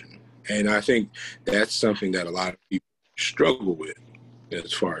Christian, and I think that's something that a lot of people struggle with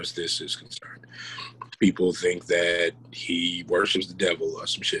as far as this is concerned. People think that he worships the devil or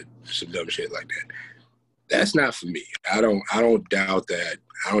some dumb shit like that. That's not for me. I don't doubt that.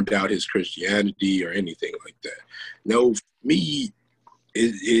 I don't doubt his Christianity or anything like that. No, for me,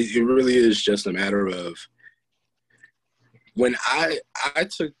 it really is just a matter of when I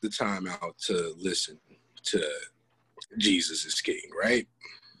took the time out to listen to Jesus is King, right?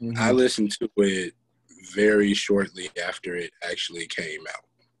 Mm-hmm. I listened to it very shortly after it actually came out.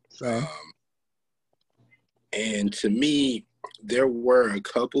 And to me, there were a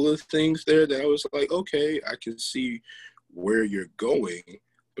couple of things there that I was like, okay, I can see where you're going.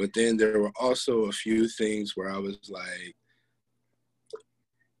 But then there were also a few things where I was like,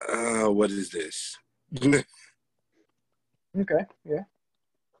 what is this? Okay, yeah.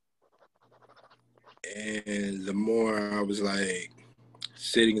 And the more I was like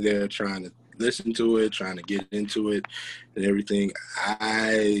sitting there trying to listen to it, trying to get into it and everything,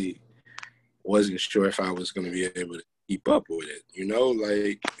 I wasn't sure if I was going to be able to keep up with it,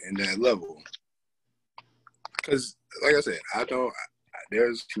 like in that level. Because, like I said,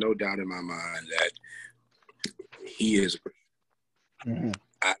 there's no doubt in my mind that he is a Christian. Mm-hmm.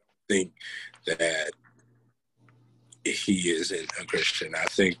 I don't think that he isn't a Christian. I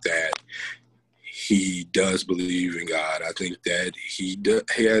think that he does believe in God. I think that he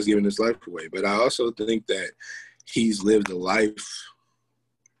has given his life away. But I also think that he's lived a life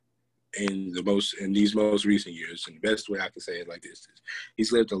in these most recent years, and the best way I can say it like this is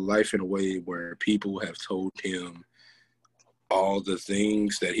he's lived a life in a way where people have told him all the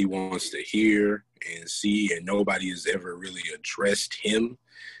things that he wants to hear and see, and nobody has ever really addressed him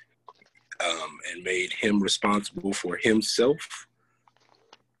and made him responsible for himself.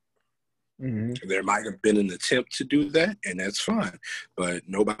 Mm-hmm. There might have been an attempt to do that, and that's fine, but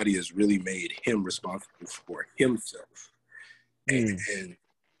nobody has really made him responsible for himself. And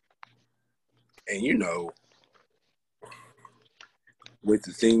with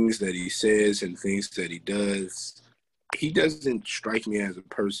the things that he says and things that he does, he doesn't strike me as a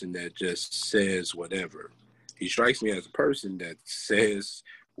person that just says whatever. He strikes me as a person that says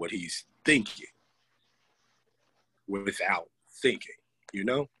what he's thinking without thinking,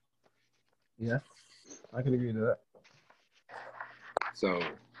 Yeah, I can agree to that. So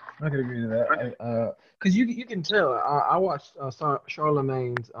I can agree to that. Because you can tell. I watched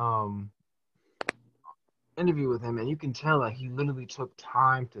Charlemagne's interview with him, and you can tell that he literally took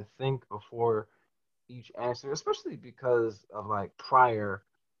time to think before each answer, especially because of prior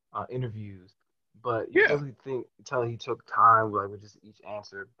interviews. But you really tell he took time with just each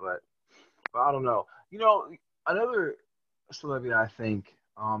answer. But I don't know. Another celebrity I think,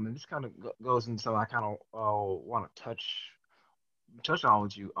 and this kind of goes into something I kind of want to touch on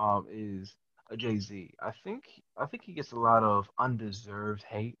with you, is a Jay-Z. I think he gets a lot of undeserved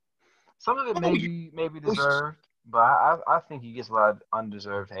hate. Some of it maybe deserved, but I think he gets a lot of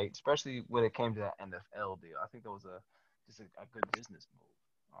undeserved hate, especially when it came to that NFL deal. I think that was just a good business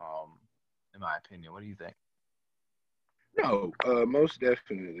move, in my opinion. What do you think? No, most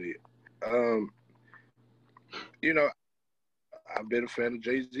definitely. I've been a fan of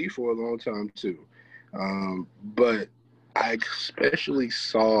Jay-Z for a long time too, but I especially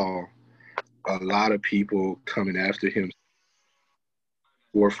saw a lot of people coming after him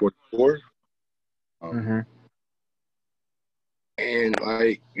 444. And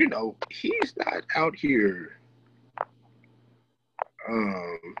he's not out here.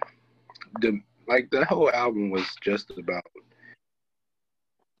 The whole album was just about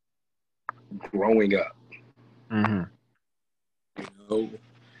growing up.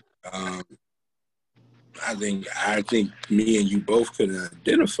 I think me and you both could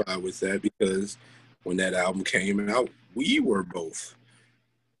identify with that because when that album came out, we were both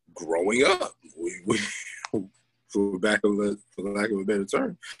growing up. We for lack of a better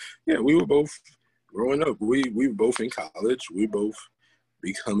term, yeah, we were both growing up. We were both in college. We both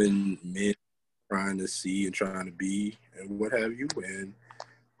becoming men, trying to see and trying to be and what have you. And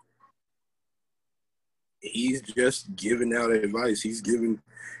he's just giving out advice. He's giving,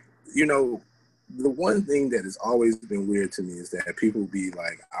 the one thing that has always been weird to me is that people be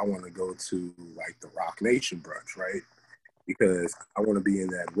like, I want to go to like the Rock Nation brunch, right? Because I want to be in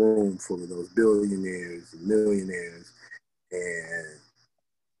that room full of those billionaires, millionaires, and,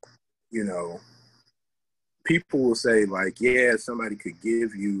 people will say like, yeah, somebody could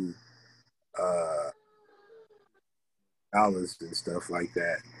give you dollars and stuff like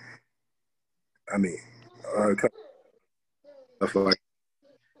that. I mean, stuff like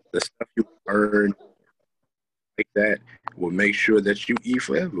the stuff you earn like that will make sure that you eat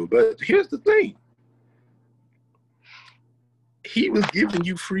forever. But here's the thing. He was giving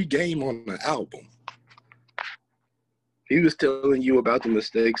you free game on the album. He was telling you about the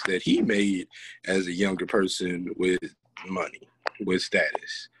mistakes that he made as a younger person with money, with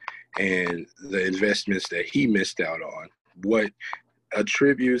status, and the investments that he missed out on. What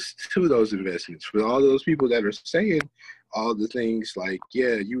attributes to those investments. For all those people that are saying all the things like,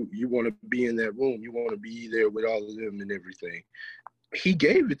 yeah, you want to be in that room, you want to be there with all of them and everything. He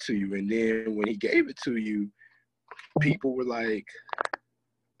gave it to you, and then when he gave it to you, people were like,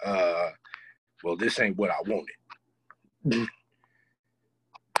 well, this ain't what I wanted.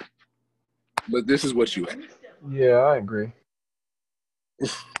 But this is what you had. Yeah, I agree.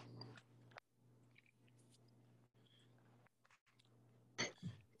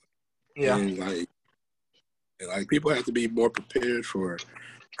 Yeah. And like people have to be more prepared for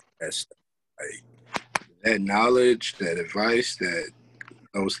that stuff. Like that knowledge, that advice, that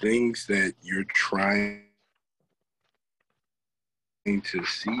those things that you're trying to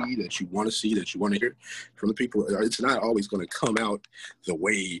see, that you want to see, that you want to hear from the people. It's not always going to come out the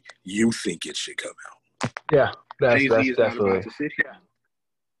way you think it should come out. Yeah, that's Jay-Z is definitely. not about to sit here.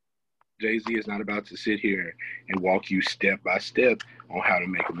 Jay-Z is not about to sit here and walk you step by step on how to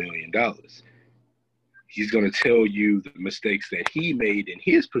make $1 million. He's going to tell you the mistakes that he made in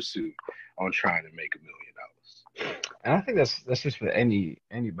his pursuit on trying to make $1 million. And I think that's just for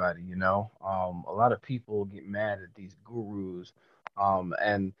anybody, A lot of people get mad at these gurus,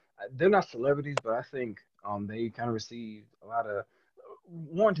 and they're not celebrities, but I think they kind of receive a lot of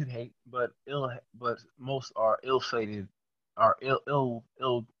warranted hate, but most are ill-fated, are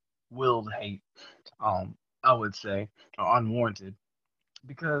ill-willed hate, I would say, or unwarranted,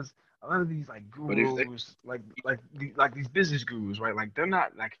 because a lot of these like gurus, like these business gurus, right? Like they're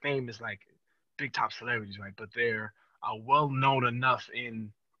not like famous like big top celebrities, right? But they're well known enough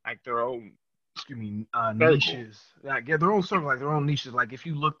in like their own, niches. Like their own sort of like their own niches. Like if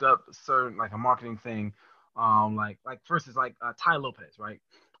you looked up a certain like a marketing thing, like first is like Ty Lopez, right?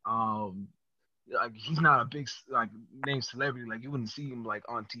 Like he's not a big like name celebrity. Like you wouldn't see him like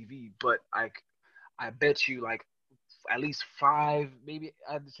on TV, but like I bet you like at least 5, maybe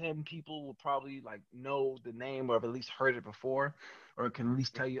out of 10 people will probably like know the name or have at least heard it before, or can at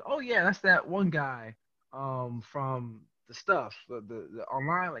least tell you, oh yeah, that's that one guy from the stuff, the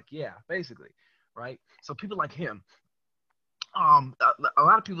online, like yeah, basically, right? So people like him, a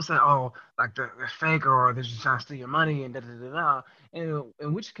lot of people say, oh, like they're fake or they're just trying to steal your money and da da da da. And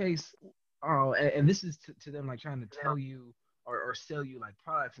in which case, and this is to them like trying to tell you or sell you like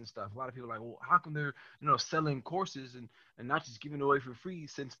products and stuff. A lot of people are like, well, how come they're selling courses and not just giving it away for free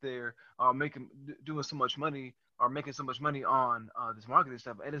since they're doing so much money or making so much money on this marketing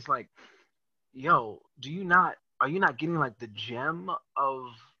stuff? And it's like, yo, are you not getting like the gem of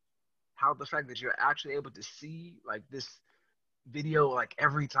how the fact that you're actually able to see like this video like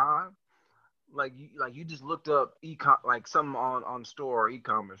every time? Like you just looked up like something on store or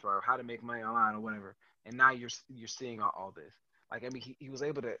e-commerce or how to make money online or whatever, and now you're seeing all this. Like I mean, he was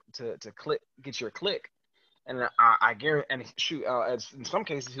able to get your click, and I guarantee, and shoot, in some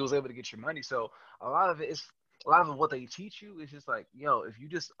cases he was able to get your money. So a lot of what they teach you is just like, yo, if you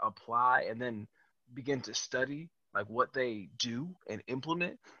just apply and then begin to study like what they do and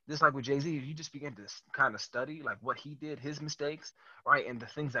implement, just like with Jay-Z, you just begin to kind of study like what he did, his mistakes, right, and the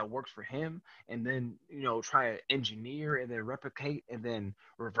things that worked for him, and then try to engineer and then replicate and then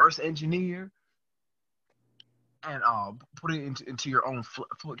reverse engineer and put it into your own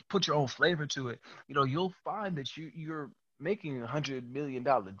put your own flavor to it. You'll find that you're making $100 million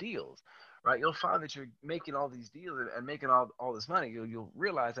deals, right? You'll find that you're making all these deals and making all this money. You'll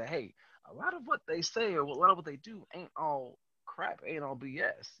realize that, hey, a lot of what they say or a lot of what they do ain't all crap, ain't all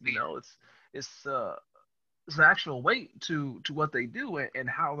BS. It's actual weight to what they do and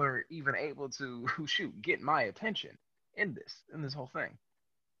how they're even able to get my attention in this whole thing.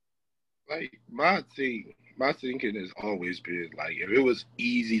 Like my thinking has always been like, if it was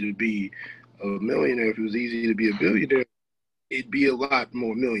easy to be a millionaire, if it was easy to be a billionaire, it'd be a lot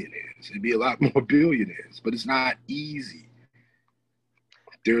more millionaires. It'd be a lot more billionaires. But it's not easy.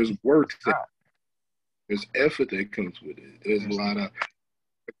 There's work. There's effort that comes with it. There's a lot of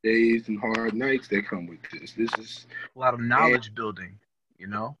days and hard nights that come with this. This is a lot of knowledge building,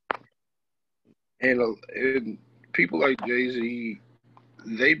 And people like Jay-Z,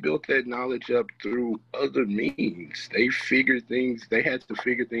 they built that knowledge up through other means. They had to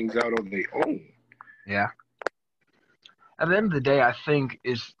figure things out on their own. Yeah. At the end of the day, I think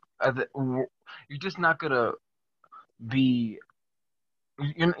you're just not gonna be.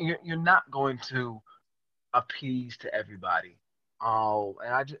 You're not going to appease to everybody.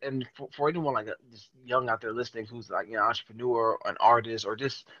 And for anyone like just young out there listening, who's like entrepreneur, an artist, or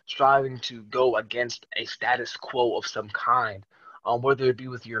just striving to go against a status quo of some kind, whether it be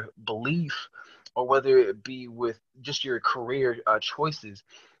with your belief or whether it be with just your career choices,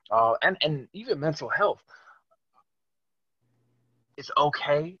 and even mental health. It's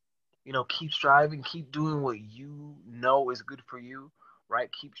okay, keep striving, keep doing what you know is good for you, right?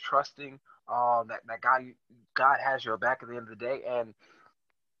 Keep trusting that God has your back at the end of the day, and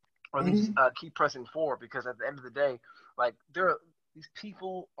or at least keep pressing forward, because at the end of the day, like these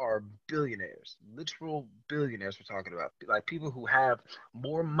people are billionaires, literal billionaires. We're talking about like people who have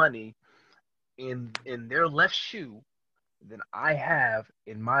more money in their left shoe than I have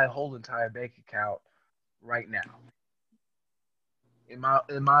in my whole entire bank account right now. In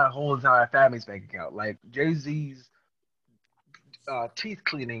my whole entire family's bank account, like Jay-Z's teeth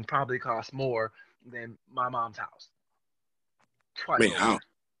cleaning probably costs more than my mom's house. Twice.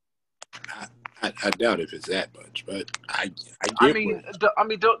 I doubt if it's that much, but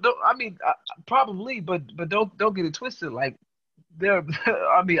probably, but don't get it twisted. Like there,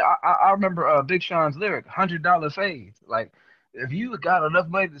 I remember Big Sean's lyric, $100 fades. Like if you got enough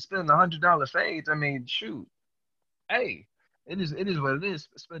money to spend $100 fades, I mean, shoot, hey, it is what it is.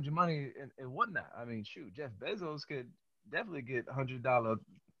 Spend your money and whatnot. I mean, shoot, Jeff Bezos could definitely get $100,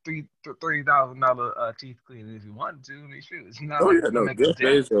 $30,000 teeth cleaning if you wanted to. I mean, shoot, it's not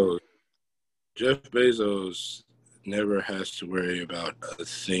Jeff Bezos never has to worry about a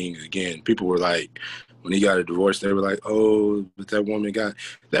thing again. People were like, when he got a divorce, they were like, "Oh, but that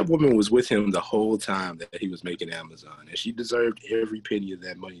woman was with him the whole time that he was making Amazon, and she deserved every penny of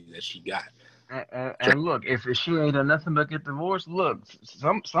that money that she got." And look, if she ain't done nothing but get divorced, look,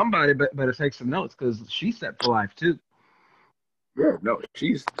 somebody better take some notes, because she's set for life too. Yeah, no,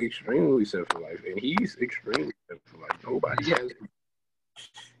 she's extremely set for life, and he's extremely set for life. Nobody has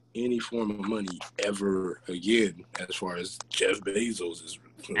any form of money ever again, as far as Jeff Bezos is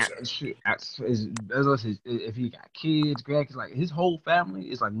concerned. Bezos, if he got kids, grandkids, like his whole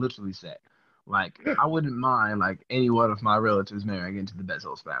family is like literally set. Like I wouldn't mind like any one of my relatives marrying into the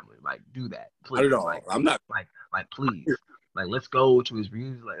Bezos family. Like do that, please. Not at all. Like, I'm not like please. Like let's go to his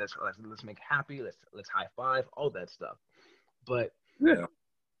reunion. Like let's make happy. Let's high five. All that stuff. But yeah.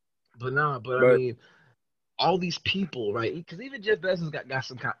 But I mean, all these people, right? Because even Jeff Bezos got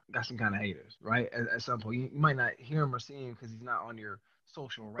some kind of haters, right? At some point, you might not hear him or see him because he's not on your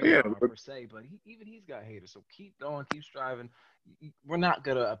social radar per se. But he's got haters. So keep going, keep striving. We're not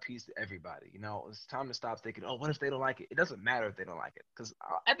gonna appease everybody. It's time to stop thinking, oh, what if they don't like it? It doesn't matter if they don't like it, because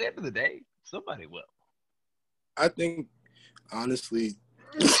at the end of the day, somebody will. I think, honestly,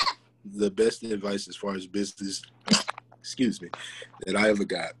 the best advice as far as business, that I ever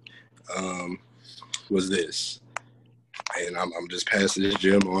got was this. And I'm just passing this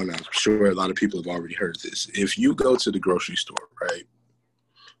gem on. I'm sure a lot of people have already heard this. If you go to the grocery store, right,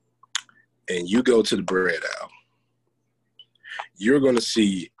 and you go to the bread aisle, you're going to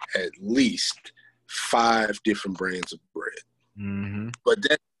see at least 5 different brands of bread. Mm-hmm. But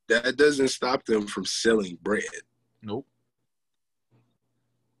that doesn't stop them from selling bread. Nope.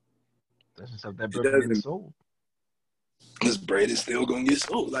 Doesn't stop that bread from getting sold. This bread is still going to get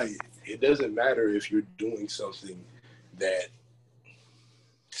sold. Like, it doesn't matter if you're doing something that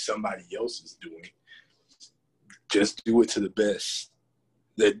somebody else is doing. Just do it to the best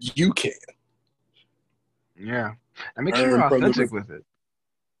that you can. Yeah. And make sure you're authentic with it.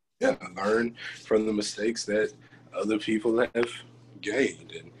 Yeah, learn from the mistakes that other people have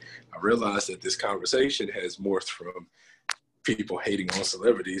gained. And I realized that this conversation has morphed from people hating on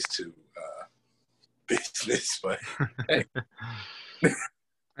celebrities to business. But hey.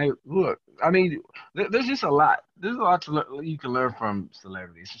 Hey, look, I mean, there's just a lot. There's a lot to you can learn from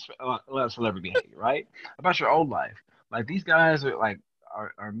celebrities, a lot of celebrity behavior, right? About your own life. Like these guys are like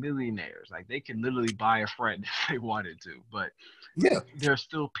are millionaires. Like they can literally buy a friend if they wanted to, but Yeah. there are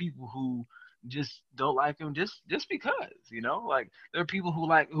still people who just don't like him just because, you know, like there are people who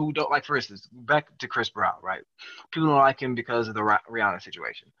don't like, for instance, back to Chris Brown, right? People don't like him because of the Rihanna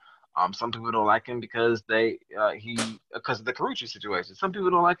situation. Some people don't like him because because of the Carucci situation. Some people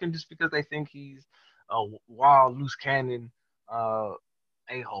don't like him just because they think he's a wild loose cannon a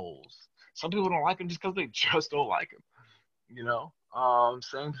holes. Some people don't like him just because they just don't like him. You know,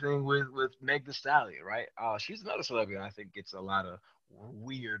 same thing with Meg Thee Stallion, right? She's another celebrity I think gets a lot of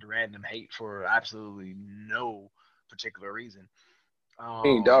weird, random hate for absolutely no particular reason.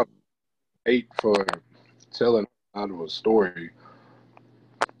 Hey, dog, hate for telling out of a story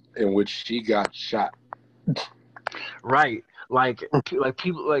in which she got shot. Right, like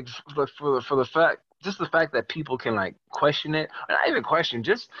people for the fact, just the fact that people can like question it, or not even question,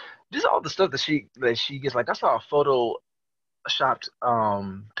 just all the stuff that she gets. Like I saw a photo shopped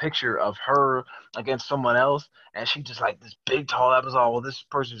picture of her against someone else, and she just like this big tall episode. Well, this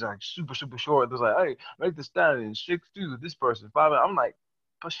person's like super short. There's like, hey, make the stallion 6'2", this person 5. I'm like,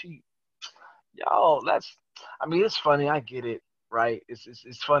 but y'all, that's. I mean, it's funny. I get it, right?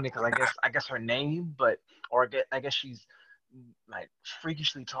 It's funny because I guess her name, but or I guess she's like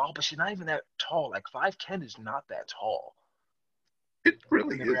freakishly tall, but she's not even that tall. Like 5'10" is not that tall It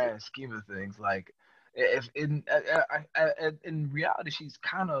really in the isn't. grand scheme of things. Like if in reality, she's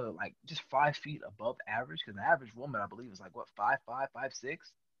kind of like just 5 feet above average, because the average woman, I believe, is like what, 5'5", 5'6".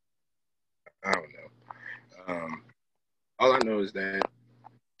 I don't know. All I know is that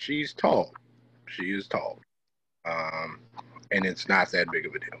she's tall. She is tall. Um, and it's not that big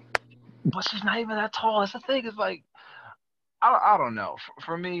of a deal. But she's not even that tall. That's the thing. It's like I don't know.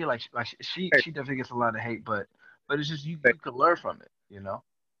 For me, like Hey, she definitely gets a lot of hate, but it's just hey, you could learn from it, you know.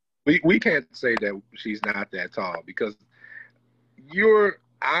 we can't say that she's not that tall because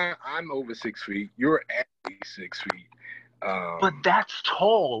I'm over 6 feet. You're at least 6 feet. But that's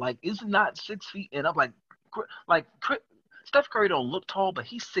tall. Like, it's not 6 feet and up. Like Steph Curry don't look tall, but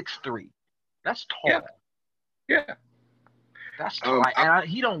he's 6'3". That's Yeah, tall. yeah. That's tall. Um, I,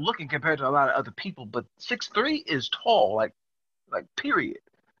 He don't look in compared to a lot of other people, but 6'3" is tall. Like period.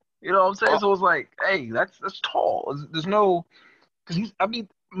 You know what I'm saying? all, So it's like, hey, that's tall. There's no, because he's. I mean,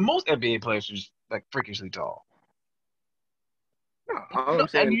 most NBA players are just like freakishly tall. no, You know,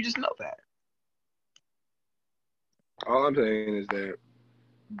 and you just know that. all I'm saying is that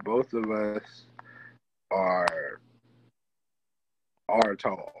both of us are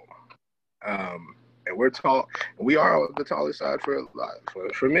tall. And we're tall. We are on the tallest side for a lot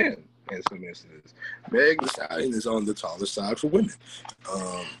for men in some instances. Meg Thee Stallion is on the tallest side for women.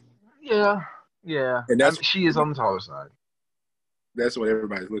 Um, Yeah, yeah. and I mean, she is on the taller side. that's what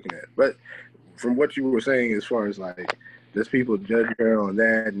everybody's looking at. But from what you were saying, as far as like there's people judging her on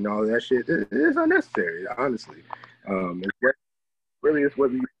that and all that shit, it is unnecessary, honestly. Really, it's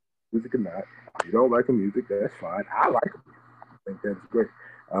whether you like music or not. If you don't like the music, that's fine. I like it. I think that's great.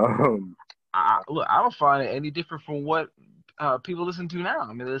 Um, Look, I don't find it any different from what people listen to now.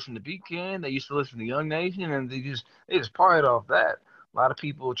 I mean, they listen to Beacon. They used to listen to Young Nation, and they just partied off that. A lot of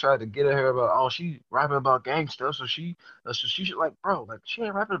people tried to get at her about, oh, she rapping about gang stuff, so she should, like, bro, like, she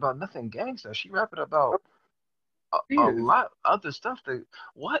ain't rapping about nothing gangster. She rapping about she a is. lot other stuff. That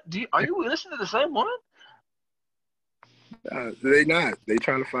what are you listening to the same woman? They not. They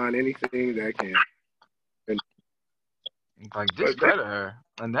trying to find anything that can. Like, But that, discredit her,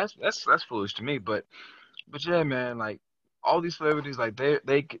 and that's foolish to me. But yeah, man, like all these celebrities, like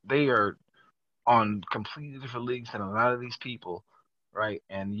they are on completely different leagues than a lot of these people, right?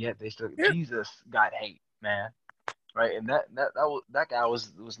 And yet they still, yeah, Jesus got hate, man, right? And that guy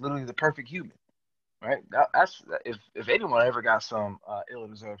was literally the perfect human, right? That's if anyone ever got some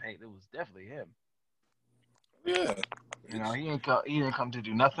ill-deserved hate, it was definitely him. yeah. You know, It's he didn't come to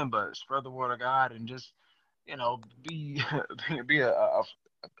do nothing but spread the word of God and just, be be a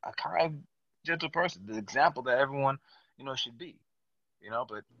kind, gentle person, the example that everyone, should be.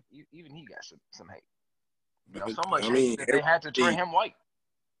 But even he got some hate. but So much I hate mean, that they had to turn everybody. him white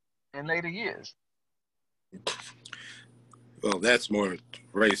in later years. Well, that's more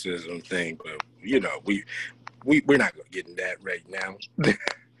racism thing, but we're not gonna get in that right now.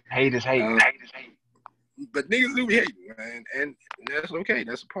 Hate is hate. Hate is hate. But niggas do be hating, man, and that's okay.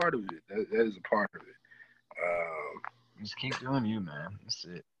 That's a part of it. That is a part of it. Um, Just keep doing you, man. That's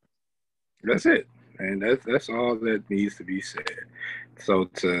it. that's it, and that's all that needs to be said. So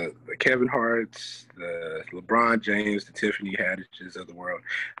to the Kevin Hart's, the LeBron James, the Tiffany Haddishes of the world.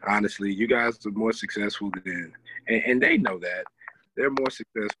 Honestly, you guys are more successful than, and they know that they're more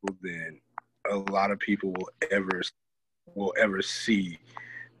successful than a lot of people will ever see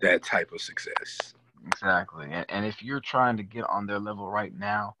that type of success. Exactly. And if you're trying to get on their level right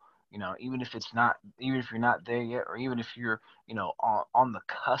now, even if it's not, even if you're not there yet, or even if you're, on the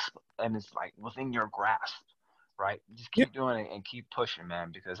cusp and it's like within your grasp, right? Just Yeah, keep doing it and keep pushing,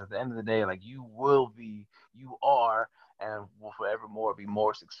 man, because at the end of the day, like you are, and will forevermore be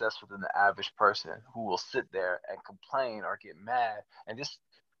more successful than the average person who will sit there and complain or get mad and just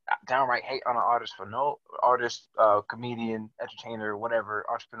downright hate on an artist for no artist, comedian, entertainer, whatever,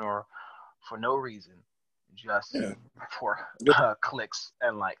 entrepreneur for no reason, just yeah. for Just clicks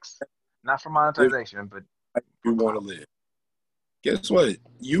and likes, not for live monetization, but the life for you want clout. to live. Guess what?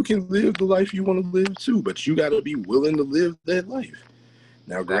 You can live the life you want to live too, but you got to be willing to live that life.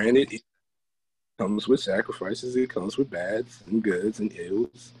 Now, Exactly. granted, it comes with sacrifices. It comes with bads and goods and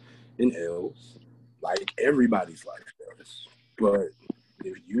ills and ills, like everybody's life does. But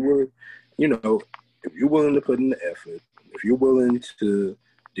if you were, you know, if you're willing to put in the effort, if you're willing to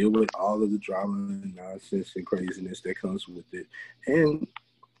deal with all of the drama and nonsense and craziness that comes with it,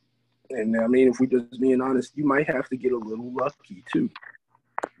 and I mean, if we're just being honest, you might have to get a little lucky too,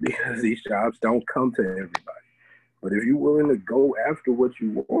 because these jobs don't come to everybody. But if you're willing to go after what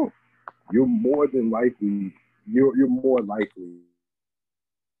you want, you're more than likely you're more likely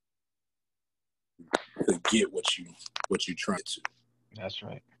to get what you trying to. That's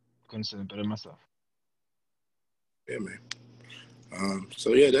right. Couldn't say it better myself. Yeah, man.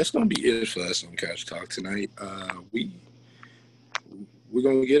 So yeah, that's gonna be it for us on Couch Talk tonight. We're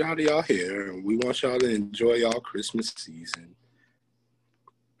gonna get out of y'all hair, and we want y'all to enjoy y'all Christmas season.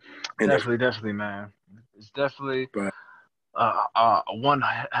 And Definitely, definitely, man. It's definitely but one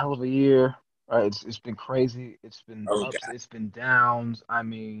hell of a year. Right? It's been crazy. It's been oh ups. god, It's been downs. I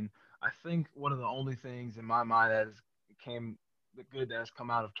mean, I think one of the only things in my mind that has came the good that has come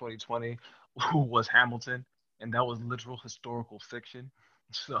out of 2020 was Hamilton, and that was literal historical fiction.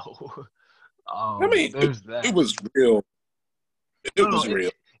 So, I mean, there's it that. was real. No, It no, was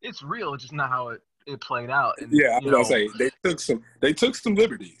real. it's real. It's just not how it played out. And Yeah, I was gonna say they took some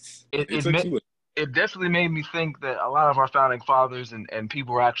liberties. it They it took ma- some liberties. it definitely made me think that a lot of our founding fathers and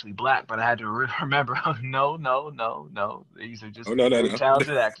people were actually black. But I had to remember, no, no, no, no. These are Oh just no, no, very no.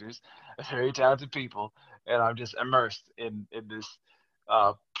 talented actors, very talented people, and I'm just immersed in this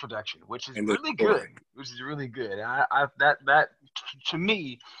production, which is And the really good. story. Which is really good. I that to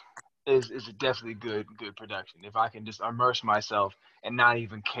me is a definitely good production. If I can just immerse myself and not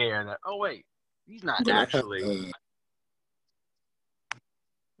even care that, oh wait, he's not I'm gonna have actually.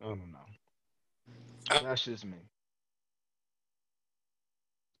 I don't know. That's just me.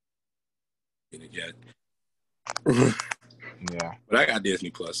 yet. Yeah. But I got Disney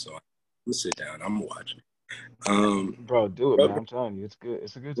Plus, so I'm sit down. I'm watching. Bro, do it, But man. I'm telling you, it's good.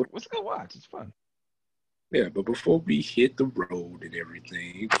 It's a good watch. It's fun. yeah, but before we hit the road and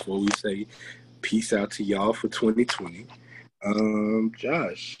everything, before we say peace out to y'all for 2020,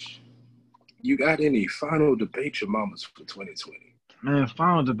 Josh, you got any final debate your mamas for 2020? Man,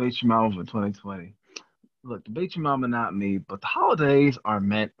 final debate your mama for 2020. Look, debate your mama, not me, but the holidays are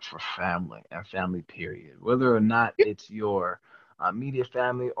meant for family and family, period. Whether or not it's your immediate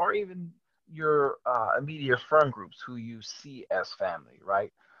family or even your immediate friend groups who you see as family,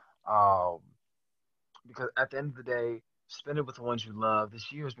 right? Um, because at the end of the day, spend it with the ones you love.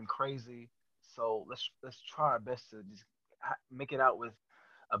 This year has been crazy, so let's try our best to just make it out with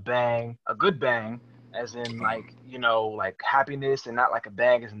a bang, a good bang, as in like like happiness, and not like a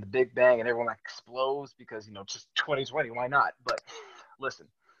bang as in the big bang and everyone like explodes because just 2020, why not? But listen,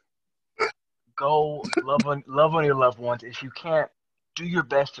 go love on your loved ones. If you can't, do your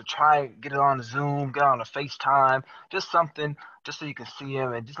best to try and get it on Zoom, get on a FaceTime, just something, just so you can see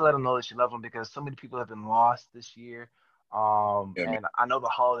them and just let them know that you love them because so many people have been lost this year. Yeah, man, And I know the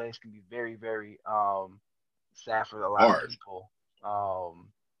holidays can be very, very sad for a lot of hard. people.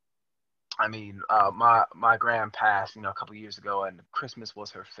 I mean, my grand passed, a couple years ago, and Christmas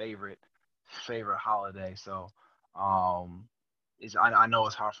was her favorite holiday. So, um, I know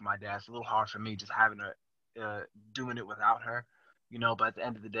it's hard for my dad. It's a little hard for me just having her, doing it without her. But at the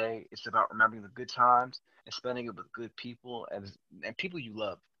end of the day, it's about remembering the good times and spending it with good people and people you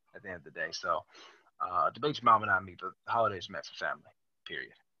love. At the end of the day, so debate your mama, not me, but the holidays are meant for family.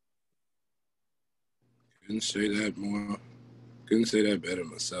 Period. Couldn't say that more. Couldn't say that better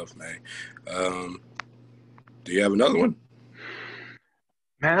myself, man. Um, do you have another one?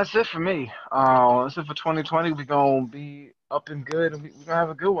 Man, that's it for me. That's it for 2020. We're gonna be up and good, and we're going to have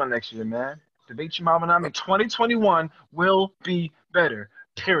a good one next year, man. Debate Your Mama Not Me. 2021 will be better,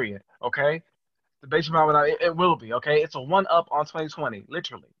 period, okay? Debate Your Mama Not Me, it will be, okay? It's a one-up on 2020,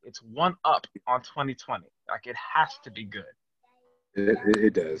 literally. It's one up on 2020. Like, it has to be good.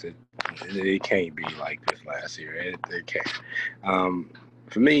 It does. It can't be like this last year. It can't.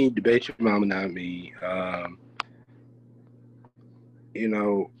 For me, Debate Your Mama Not Me, you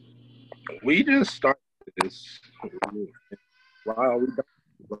know, we just started this. Wow, we got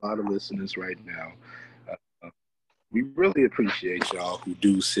a lot of listeners right now. We really appreciate y'all who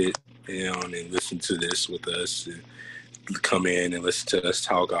do sit down and listen to this with us and come in and listen to us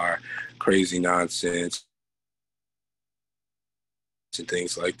talk our crazy nonsense and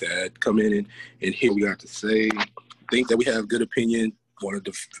things like that. Come in and hear what we got to say. Think that we have good opinion, want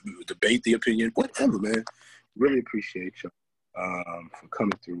to debate the opinion, whatever, man. Really appreciate y'all for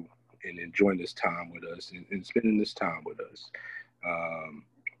coming through and enjoying this time with us and spending this time with us.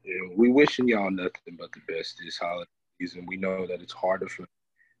 We wishing y'all nothing but the best this holiday season. We know that it's harder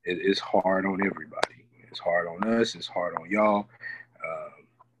it's hard on everybody. It's hard on us. It's hard on y'all.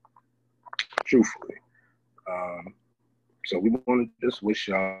 Truthfully. So we want to just wish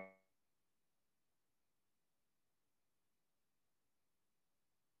y'all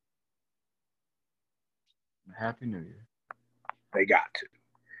Happy New Year. they got to.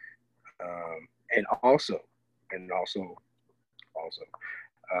 And also,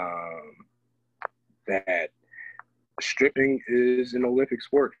 that stripping is an Olympic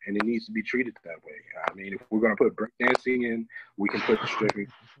sport and it needs to be treated that way. I mean, if we're going to put breakdancing in, we can put stripping.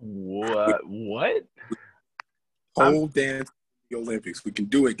 What? Pole dance the Olympics. We can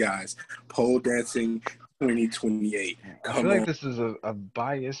do it, guys. Pole dancing 2028. I feel like this is a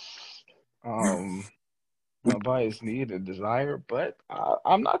bias, a bias need and desire, but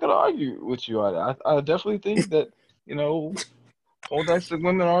I'm not gonna argue with you on that. I definitely think that pole dancing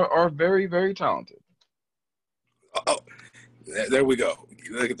women are very, very talented. Oh, there we go.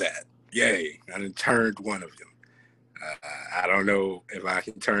 Look at that. Yay. I done turned one of them. I don't know if I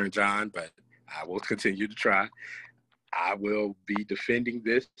can turn John, but I will continue to try. I will be defending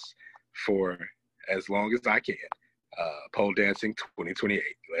this for as long as I can. Pole dancing 2028.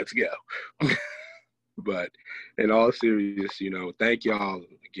 Let's go. But in all seriousness, thank y'all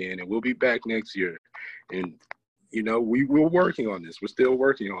again. And we'll be back next year. And, we're working on this. We're still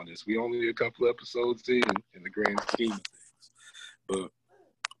working on this. We only a couple episodes in the grand scheme of things. But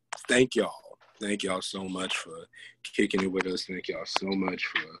thank y'all. Thank y'all so much for kicking it with us. Thank y'all so much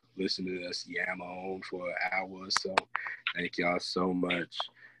for listening to us yam on for an hour or so. Thank y'all so much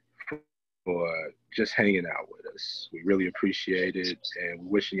for just hanging out with us. We really appreciate it, and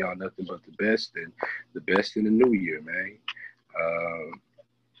wishing y'all nothing but the best, and the best in the new year, man.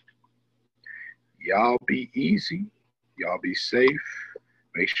 Y'all be easy. Y'all be safe.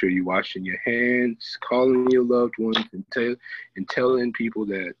 Make sure you're washing your hands, calling your loved ones, and telling people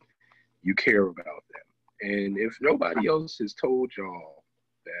that you care about them. And if nobody else has told y'all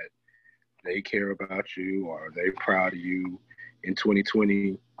that they care about you or they're proud of you in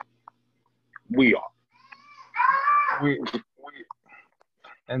 2020, we are.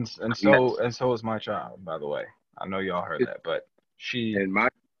 And so is my child, by the way. I know y'all heard that, but she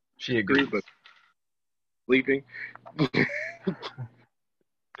agrees. But sleeping.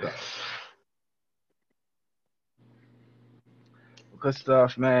 Good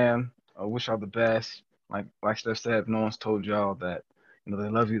stuff, man. I wish y'all the best. Like Steph said, if no one's told y'all that they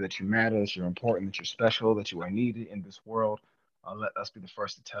love you, that you matter, that you're important, that you're special, that you are needed in this world, let us be the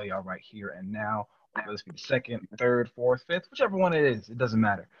first to tell y'all right here and now. Let us be the second, third, fourth, fifth, whichever one it is. It doesn't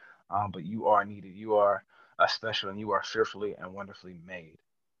matter. But you are needed. You are special, and you are fearfully and wonderfully made.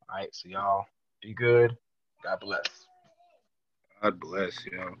 All right, so y'all be good. God bless. God bless,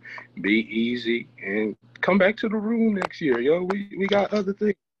 yo. Be easy and come back to the room next year, yo. We got other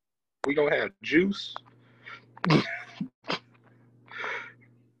things. We gonna have juice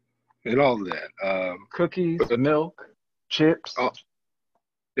and all of that. Cookies, milk, chips.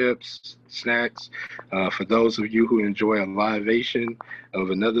 Chips, snacks. For those of you who enjoy a libation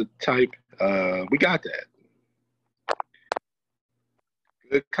of another type, we got that.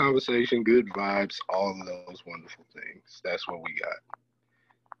 Good conversation, good vibes, all of those wonderful things. That's what we got.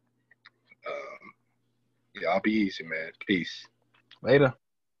 Y'all be easy, man. Peace. Later.